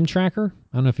the Tim Tracker.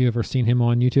 I don't know if you've ever seen him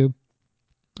on YouTube.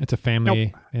 It's a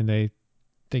family, and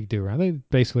they do around. They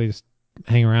basically just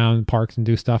hang around in parks and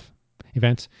do stuff,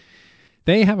 events.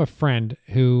 They have a friend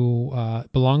who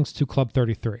belongs to Club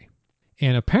 33,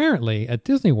 and apparently at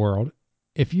Disney World,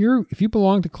 if you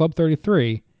belong to Club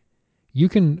 33, you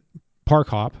can park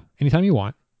hop anytime you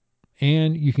want,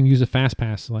 and you can use the fast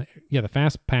pass. The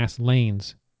fast pass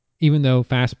lanes, even though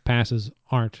fast passes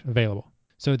aren't available.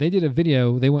 So they did a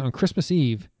video. They went on Christmas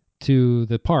Eve to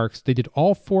the parks. They did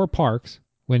all 4 parks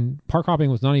when park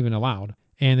hopping was not even allowed,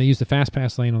 and they used the fast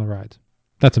pass lane on the rides.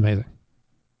 That's amazing.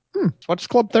 What's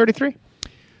Club 33?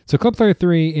 So Club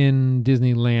 33 in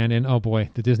Disneyland, and oh boy,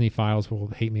 the Disney files will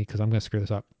hate me because I'm going to screw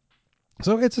this up.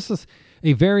 So it's just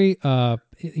a very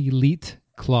elite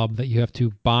club that you have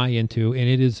to buy into, and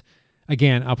it is,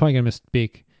 again, I'm probably going to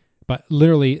misspeak, but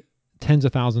literally tens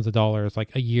of thousands of dollars like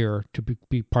a year to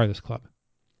be part of this club.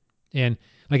 And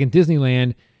like in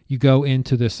Disneyland, you go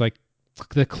into this like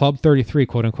the Club 33,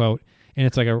 quote unquote, and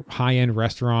it's like a high-end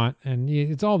restaurant, and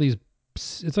it's all these,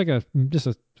 it's like just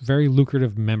a very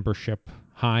lucrative membership,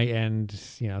 high-end,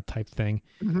 type thing.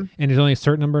 And there's only a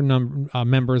certain number of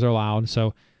members are allowed,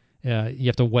 so you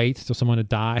have to wait till someone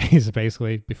dies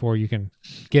basically before you can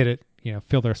get it,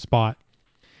 fill their spot.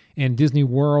 And Disney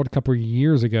World a couple of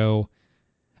years ago,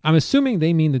 I'm assuming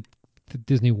they mean the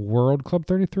Disney World Club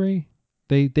 33.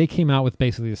 They came out with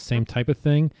basically the same type of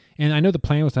thing, and I know the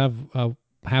plan was to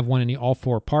have one in all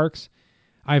 4 parks.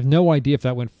 I have no idea if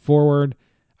that went forward.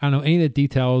 I don't know any of the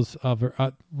details of.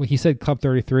 When he said Club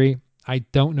 33, I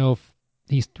don't know if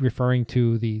he's referring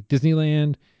to the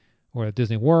Disneyland or the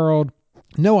Disney World.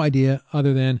 No idea,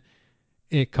 other than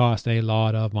it cost a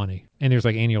lot of money, and there's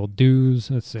like annual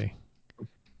dues. Let's see.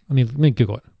 Let me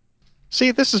Google it.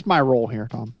 See, this is my role here,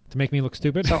 Tom. To make me look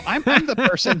stupid? So I'm the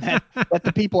person that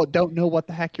the people that don't know what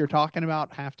the heck you're talking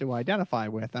about have to identify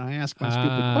with. And I ask my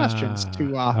stupid questions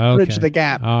to bridge the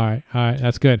gap. All right.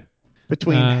 That's good.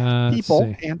 Between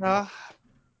people and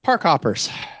park hoppers.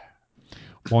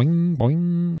 Boing,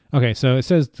 boing. Okay, so it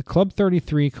says the Club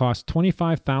 33 costs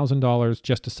 $25,000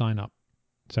 just to sign up.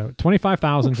 So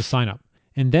 $25,000 to sign up.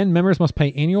 And then members must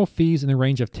pay annual fees in the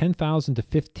range of $10,000 to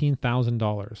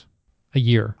 $15,000 a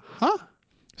year. Huh?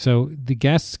 So the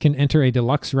guests can enter a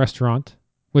deluxe restaurant,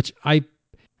 which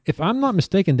if I'm not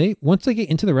mistaken, once they get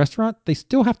into the restaurant, they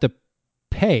still have to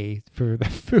pay for the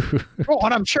food. Oh,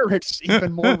 and I'm sure it's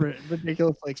even more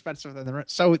ridiculously expensive than the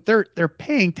rest. So they're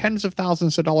paying tens of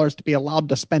thousands of dollars to be allowed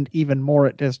to spend even more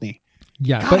at Disney.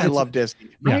 Yeah, God, but I love Disney,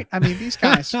 right? Yeah. I mean, these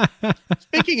guys,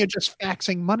 speaking of just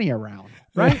faxing money around,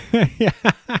 right? Yeah.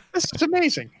 This is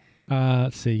amazing.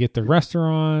 Let's see. You get the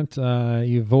restaurant.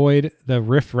 You avoid the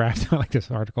riffraff. I like this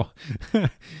article.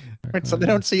 Right, so they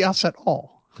don't see us at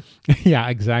all. Yeah,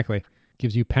 exactly.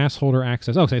 Gives you pass holder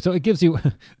access. Okay, so it gives you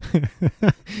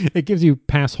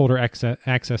pass holder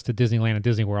access to Disneyland and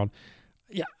Disney World.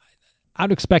 Yeah,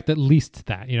 I'd expect at least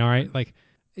that. Right? Like,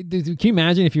 can you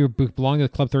imagine if you belong to the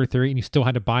Club 33 and you still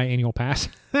had to buy an annual pass?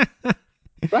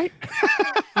 Right.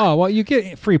 Oh, well, you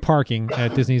get free parking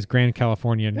at Disney's Grand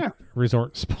Californian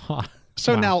Resort Spa.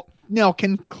 So now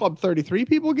can Club 33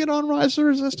 people get on Rise of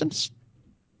Resistance?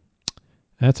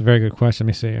 That's a very good question. Let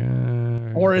me see.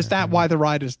 Or is that why the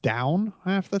ride is down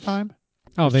half the time?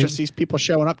 Oh, it's just these people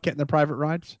showing up, getting their private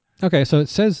rides? Okay, so it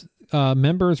says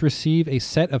members receive a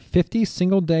set of 50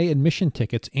 single-day admission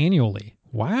tickets annually.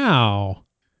 Wow.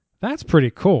 That's pretty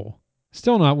cool.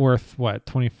 Still not worth, what,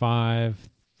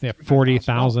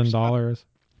 $40,000?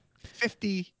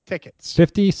 50 tickets.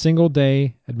 50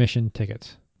 single-day admission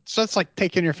tickets. So it's like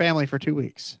taking your family for 2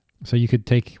 weeks. So you could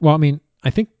take, I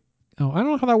don't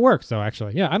know how that works, though,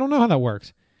 actually. Yeah, I don't know how that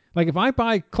works. Like, if I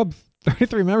buy Club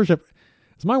 33 membership,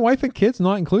 is my wife and kids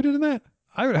not included in that?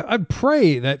 I'd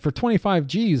pray that for 25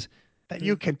 G's... that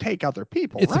you can take other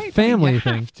people, it's right? A family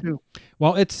thing.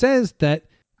 Well, it says that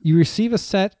you receive a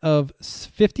set of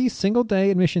 50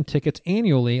 single-day admission tickets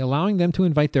annually, allowing them to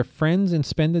invite their friends and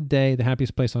spend a day the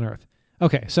happiest place on earth.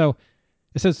 Okay, so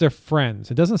it says they're friends.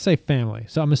 It doesn't say family.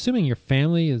 So I'm assuming your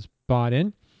family is bought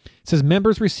in. It says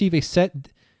members receive a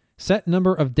set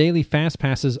number of daily fast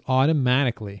passes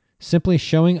automatically. Simply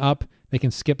showing up, they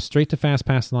can skip straight to fast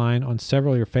pass line on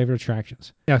several of your favorite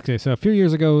attractions. Yeah, okay, so a few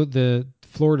years ago, the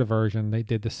Florida version, they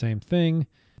did the same thing.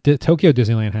 Tokyo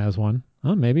Disneyland has one.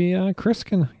 Oh, maybe your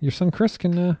son Chris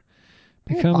can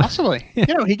become possibly.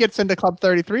 He gets into Club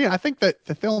 33, and I think that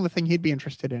the only thing he'd be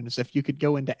interested in is if you could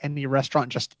go into any restaurant,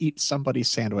 just eat somebody's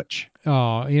sandwich.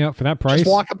 Oh, for that price,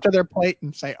 just walk up to their plate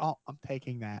and say, "Oh, I'm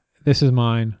taking that. This is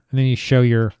mine," and then you show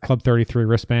your Club 33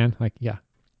 wristband. Like, yeah.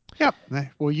 Yep.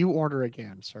 Will you order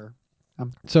again, sir?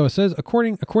 So it says,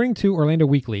 according to Orlando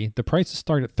Weekly, the prices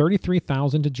start at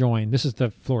 $33,000 to join. This is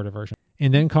the Florida version,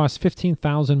 and then costs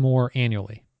 $15,000 more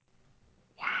annually.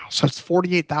 Wow! So it's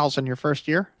 $48,000 your first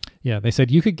year. Yeah, they said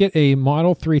you could get a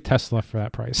Model 3 Tesla for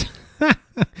that price.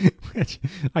 Which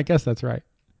I guess that's right.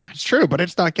 It's true, but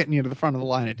it's not getting you to the front of the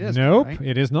line at Disney. Nope, right?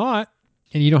 It is not.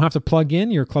 And you don't have to plug in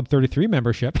your Club 33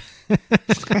 membership.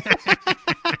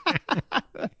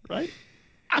 Right?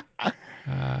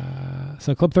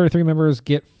 So Club 33 members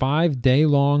get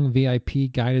 5-day-long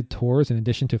VIP guided tours in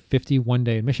addition to 50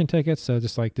 one-day admission tickets. So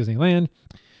just like Disneyland,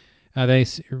 they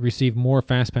receive more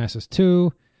fast passes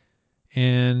too.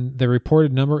 And the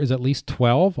reported number is at least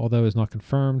 12, although it's not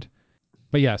confirmed.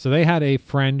 But yeah, so they had a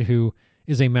friend who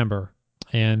is a member,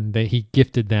 and he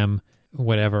gifted them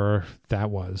whatever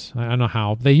that was. I don't know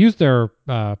how. They used their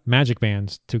magic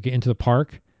bands to get into the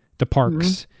parks,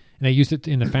 and they used it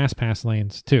in the fast pass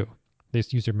lanes too. They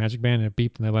just used their magic band and it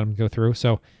beeped, and they let them go through.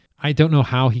 So I don't know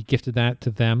how he gifted that to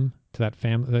them, to that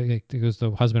family. It was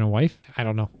the husband and wife. I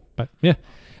don't know, but yeah,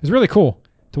 it's really cool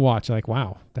to watch. Like,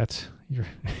 wow, you're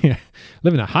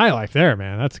living a high life there,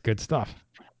 man. That's good stuff.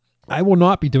 I will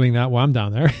not be doing that while I'm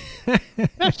down there.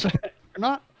 You're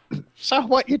not. So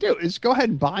what you do is go ahead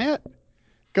and buy it,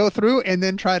 go through, and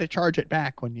then try to charge it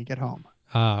back when you get home.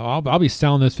 I'll be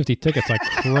selling those 50 tickets like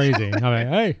crazy. I'm like,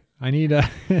 hey, I need I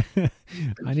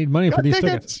need money for these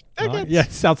tickets. Yeah,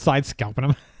 it's outside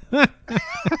scalping them.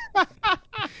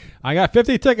 I got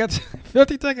 50 tickets.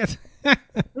 50 tickets.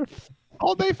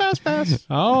 All day fast pass.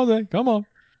 All day. Come on.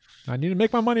 I need to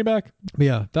make my money back. But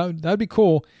yeah, that'd be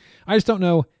cool. I just don't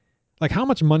know, like, how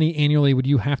much money annually would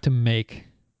you have to make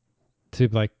to,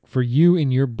 like, for you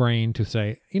in your brain to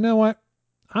say, you know what,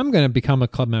 I'm going to become a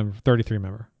club member, 33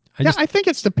 member. I think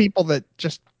it's the people that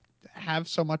just have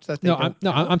so much that they I'm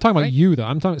talking about you though.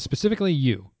 I'm talking specifically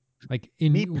you, like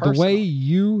in the way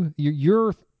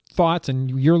your thoughts and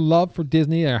your love for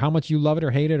Disney, or how much you love it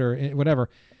or hate it or whatever,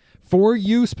 for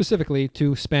you specifically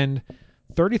to spend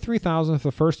 $33,000 for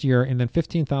the first year and then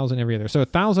 $15,000 every other. So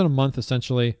 $1,000 a month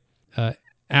essentially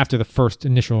after the first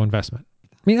initial investment.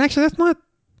 I mean, actually, that's not.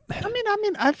 I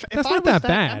mean, that's not that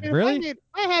bad, really.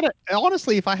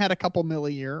 Honestly, if I had a couple mil a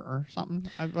year or something,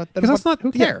 because that's not.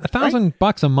 Who cares?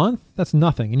 $1,000 a month, that's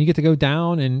nothing, and you get to go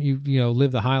down and you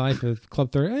live the high life of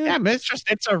Club 30. Yeah, but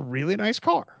it's a really nice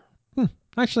car.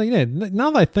 Actually, yeah.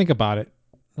 Now that I think about it,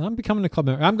 I'm becoming a club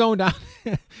member. I'm going down.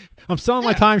 I'm selling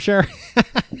my timeshare.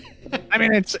 I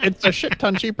mean, it's a shit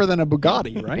ton cheaper than a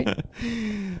Bugatti, right? I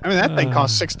mean, that thing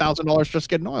costs $6,000 just to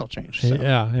get an oil change. So.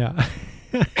 Yeah.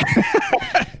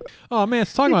 Oh man,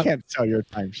 you can't sell your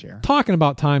timeshare. Talking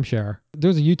about timeshare, there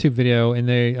was a YouTube video,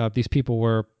 and these people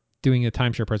were doing a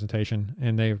timeshare presentation,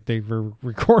 and they were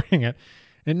recording it,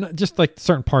 and just like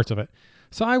certain parts of it.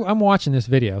 So I'm watching this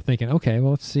video, thinking, okay,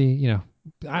 well, let's see.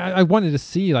 I wanted to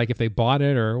see like if they bought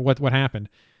it or what happened,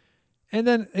 and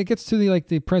then it gets to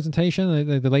the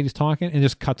presentation, the lady's talking, and it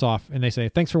just cuts off, and they say,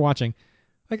 "Thanks for watching."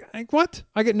 Like what?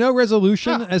 I get no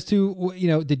resolution as to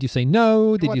did you say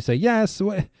no? Did you say yes?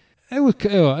 What? It was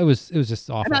just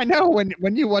awful. And I know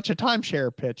when you watch a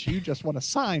timeshare pitch, you just want to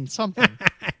sign something.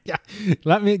 Yeah,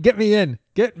 get me in.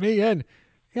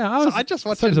 Yeah, I just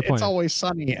watched an It's Always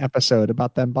Sunny episode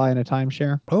about them buying a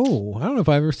timeshare. Oh, I don't know if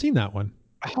I've ever seen that one.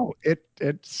 Oh,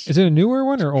 it's. Is it a newer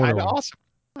one or older one? Awesome.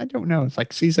 I don't know. It's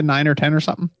like season 9 or 10 or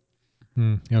something.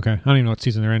 Okay, I don't even know what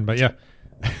season they're in, but yeah,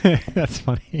 that's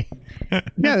funny.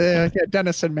 yeah,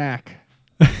 Dennis and Mac.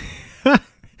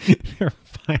 They're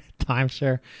buying a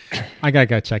timeshare. I gotta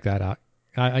go check that out.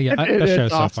 That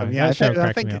show's awesome. So funny. Yeah,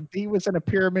 I think he was in a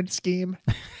pyramid scheme,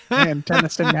 and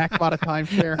Dennis and Mac bought a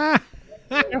timeshare.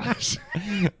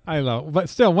 I love it. But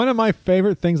still, one of my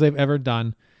favorite things they've ever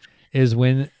done is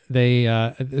when they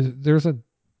there's I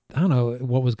don't know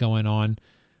what was going on.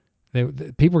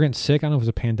 People were getting sick. I don't know if it was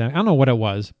a pandemic. I don't know what it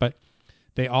was, but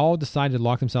they all decided to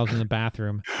lock themselves in the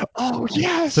bathroom. Oh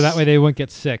yes! So that way they wouldn't get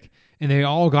sick. And they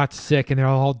all got sick, and they're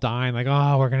all dying. Like,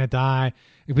 oh, we're gonna die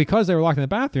because they were locked in the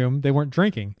bathroom. They weren't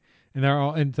drinking, And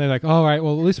they're like, all right,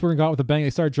 well, at least we're gonna go out with a bang. They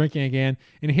started drinking again,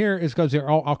 and here is because they're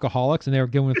all alcoholics and they were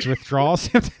dealing with withdrawal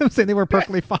symptoms, and they were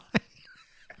perfectly fine.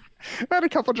 I had a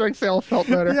couple drinks, they all felt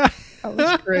better. Yeah, That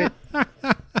was great.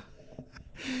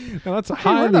 now that's Hey, we're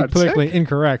highly not politically sick.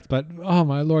 incorrect, but oh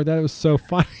my lord, that was so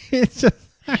funny. It's just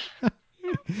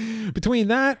between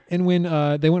that and when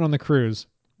they went on the cruise,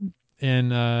 and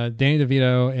Danny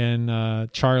DeVito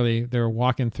and Charlie, they were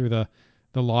walking through the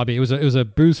lobby. It was a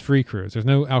booze free cruise. There's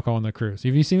no alcohol on the cruise.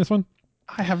 Have you seen this one?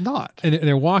 I have not. And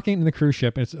they're walking in the cruise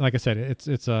ship. And it's like I said,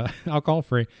 it's alcohol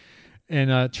free.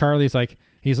 And Charlie's like,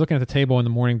 he's looking at the table in the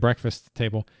morning breakfast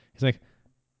table. He's like,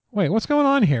 wait, what's going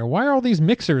on here? Why are all these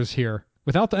mixers here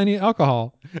without any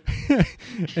alcohol?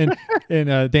 and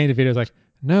Danny DeVito's like,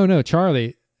 no,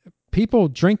 Charlie, people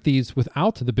drink these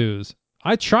without the booze.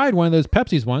 I tried one of those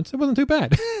Pepsis once. It wasn't too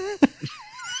bad.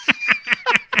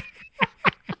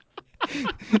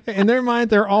 In their mind,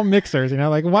 they're all mixers.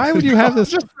 Like, why would you have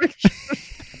this?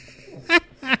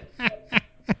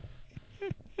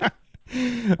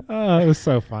 Oh, it was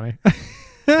so funny.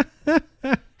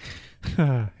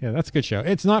 Yeah, that's a good show.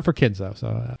 It's not for kids though,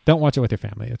 so don't watch it with your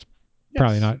family. It's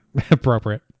probably not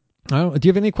appropriate. Do you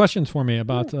have any questions for me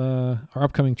about our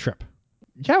upcoming trip?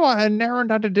 Yeah, well, and narrowing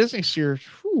down to Disney this year.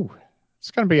 Whew, it's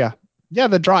gonna be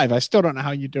the drive. I still don't know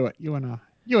how you do it. You and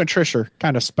Trish are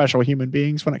kind of special human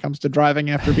beings when it comes to driving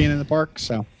after being in the park.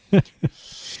 So Well,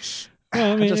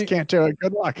 I just can't do it.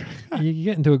 Good luck. You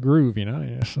get into a groove, I don't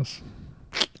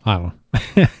know.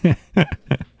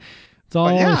 It's all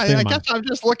But yeah, state of I mind. guess I'm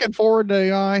just looking forward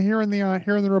to hearing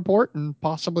the report and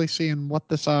possibly seeing what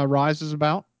this rise is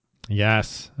about.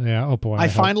 Yes. Yeah. Oh boy. I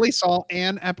hope- finally saw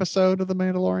an episode of The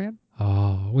Mandalorian.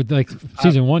 Oh, with like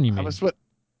season one, you I mean? was with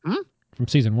From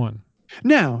season one.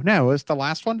 no, it was the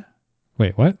last one.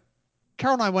 Wait, what?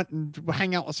 Carol and I went and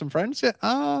hang out with some friends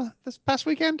this past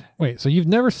weekend. Wait, so you've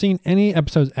never seen any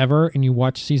episodes ever, and you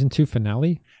watched season 2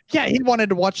 finale? Yeah, he wanted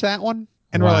to watch that one,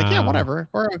 and we're like, yeah, Wow. whatever,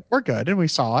 we're good, and we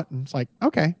saw it, and it's like,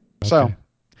 okay. So, Okay.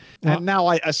 Well- and now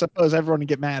I suppose everyone would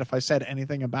get mad if I said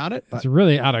anything about it. But It's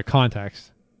really out of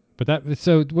context. But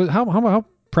how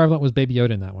prevalent was Baby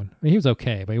Yoda in that one? I mean, he was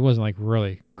okay, but he wasn't like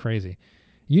really crazy.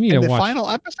 You need in to the watch. final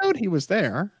episode, he was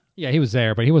there. Yeah, he was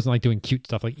there, but he wasn't like doing cute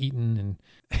stuff like eating and.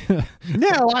 No,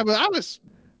 I was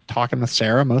talking with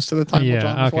Sarah most of the time. while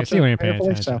John Yeah. was Okay. watching So you weren't paying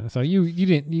Firefly, attention. So you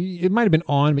didn't. It might have been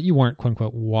on, but you weren't quote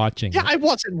unquote watching. Yeah, it. I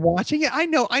wasn't watching it. I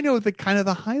know the kind of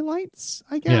the highlights,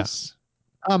 I guess.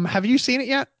 Have you seen it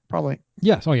yet? Probably.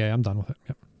 Yes. Oh yeah. I'm done with it.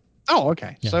 Yep. Oh,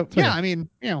 okay. Yeah, So it's okay. yeah, I mean,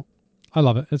 I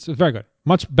love it. It's very good.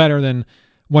 Much better than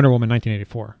Wonder Woman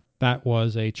 1984. That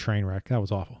was a train wreck. That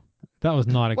was awful. That was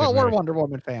not a well, good we're movie. Wonder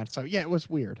Woman fans, so yeah, it was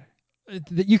weird.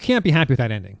 You can't be happy with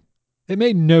that ending. It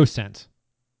made no sense.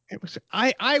 It was.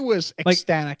 I was Like-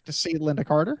 ecstatic to see Linda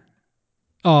Carter.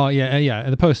 Oh yeah.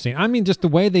 The post scene. I mean, just the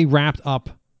way they wrapped up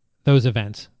those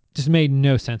events just made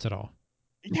no sense at all.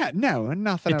 Yeah, no,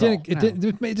 nothing It at didn't. all. It no.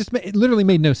 didn't. It literally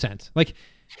made no sense. Like,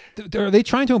 are they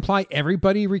trying to imply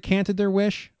everybody recanted their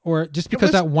wish, or just because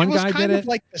It was- that one it was guy kind did of it?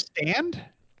 like The Stand,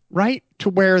 right? To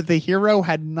where the hero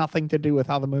had nothing to do with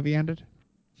how the movie ended.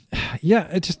 Yeah.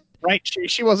 It just. Right?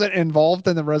 She wasn't involved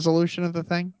in the resolution of the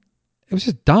thing. It was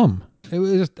just dumb. It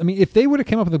was just, I mean, if they would have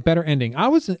come up with a better ending, I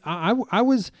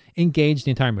was engaged the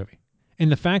entire movie.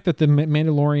 And the fact that the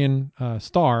Mandalorian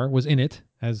star was in it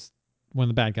as one of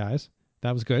the bad guys,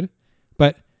 that was good.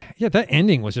 But yeah, that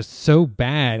ending was just so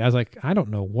bad. I was like, I don't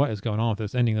know what is going on with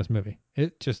this ending of this movie.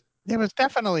 It just, It was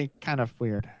definitely kind of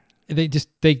weird. they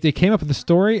came up with the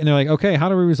story and they're like, okay, how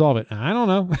do we resolve it? I don't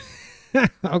know.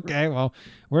 Okay, well,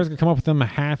 we're going to come up with them a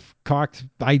half-cocked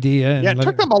idea. And Yeah, it let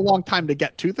took them a long time to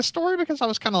get to the story because I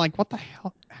was kind of like, what the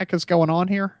heck is going on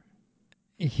here?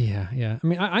 Yeah. I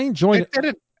mean, I enjoyed It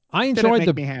didn't, I didn't enjoyed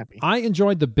make me happy. I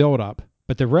enjoyed the build up,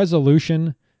 but the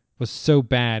resolution was so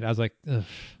bad. I was like, ugh.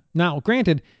 Now,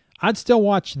 granted, I'd still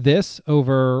watch this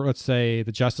over, let's say,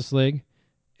 the Justice League.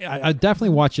 I'd definitely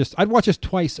watch this. I'd watch this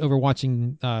twice over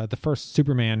watching the first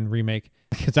Superman remake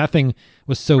because that thing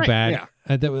was so Right, bad. yeah.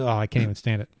 I can't even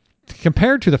stand it.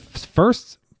 Compared to the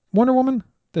first Wonder Woman,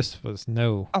 this was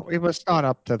no, Oh, it was not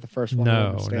up to the first one.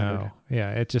 no.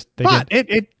 Yeah, it just they But did.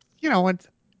 it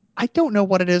I don't know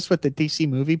what it is with the DC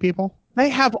movie people. They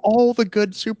have all the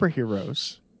good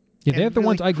superheroes. Yeah, they and have the really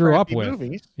ones I grew up crappy with.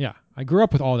 movies. Yeah, I grew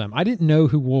up with all of them. I didn't know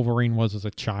who Wolverine was as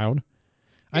a child.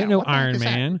 I Yeah, didn't know what the heck Iron is that?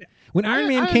 Man. When Iron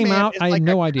Man came out, is I had like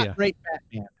no a idea. Great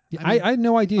Batman. I had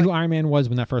no idea who Iron Man was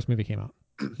when that first movie came out.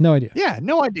 No idea. Yeah,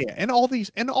 no idea. And all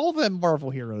the Marvel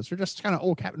heroes are just kind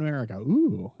of Captain America.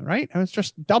 Ooh, right? And it's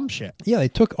just dumb shit. Yeah, they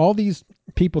took all these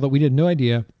people that we had no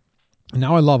idea, and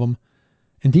now I love them.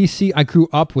 In DC, I grew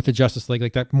up with the Justice League,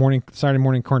 like that Saturday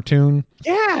morning cartoon,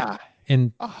 Yeah.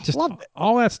 and Oh, just loved it.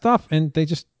 all that stuff, and they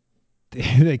just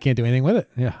they can't do anything with it.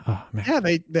 Yeah. Oh man. Yeah,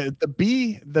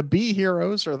 the B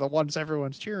heroes are the ones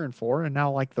everyone's cheering for, and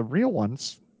now like the real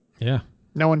ones, Yeah.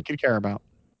 no one can care about.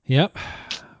 Yep.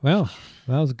 Well,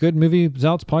 that was a good Movie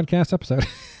Zouts podcast episode.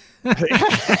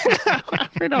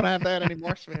 We don't have that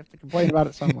anymore, so we have to complain about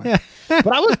it somewhere. But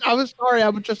I was sorry.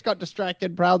 I just got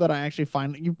distracted. Proud that I actually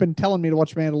you've been telling me to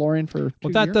watch Mandalorian for 2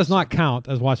 Well, that years. does not count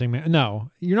as watching.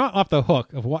 No, you're not off the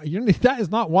hook of what. That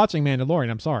is not watching Mandalorian.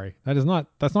 I'm sorry. That's not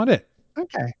it.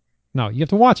 Okay. No, you have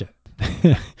to watch it.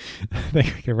 I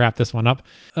think we can wrap this one up.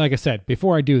 Like I said,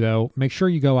 before I do though, make sure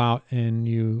you go out and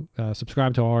you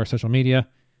subscribe to all our social media.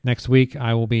 Next week,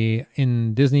 I will be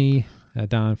in Disney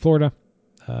down in Florida.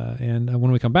 And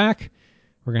when we come back,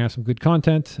 we're going to have some good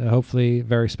content, hopefully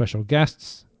very special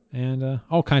guests, and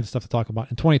all kinds of stuff to talk about.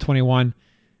 In 2021,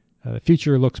 the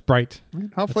future looks bright.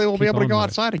 Hopefully we'll be able to go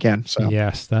outside again. So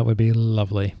Yes, that would be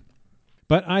lovely.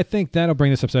 But I think that'll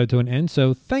bring this episode to an end.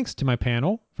 So thanks to my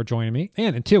panel for joining me.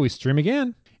 And until we stream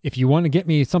again, if you want to get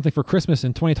me something for Christmas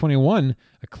in 2021,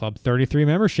 a Club 33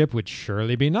 membership would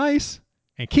surely be nice.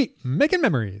 And keep making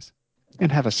memories. And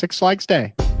have a Six Flags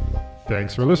day.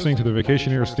 Thanks for listening to the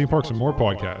Vacationers Theme Parks and More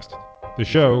podcast. The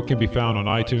show can be found on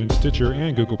iTunes, Stitcher,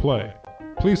 and Google Play.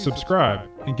 Please subscribe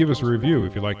and give us a review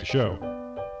if you like the show.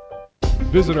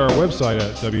 Visit our website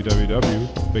at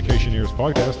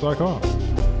www.vacationerspodcast.com.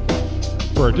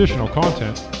 For additional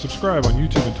content, subscribe on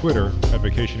YouTube and Twitter at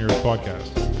Vacationers Podcast.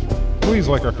 Please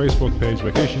like our Facebook page,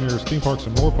 Vacationers Theme Parks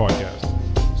and More podcast.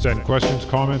 Send questions,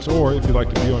 comments, or if you'd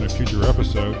like to be on a future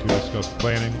episode to discuss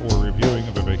planning or reviewing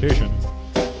of a vacation,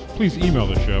 please email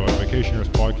the show at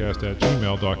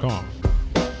vacationerspodcast@gmail.com.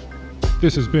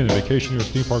 This has been a Vacationers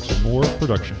Theme Parks and More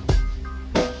production.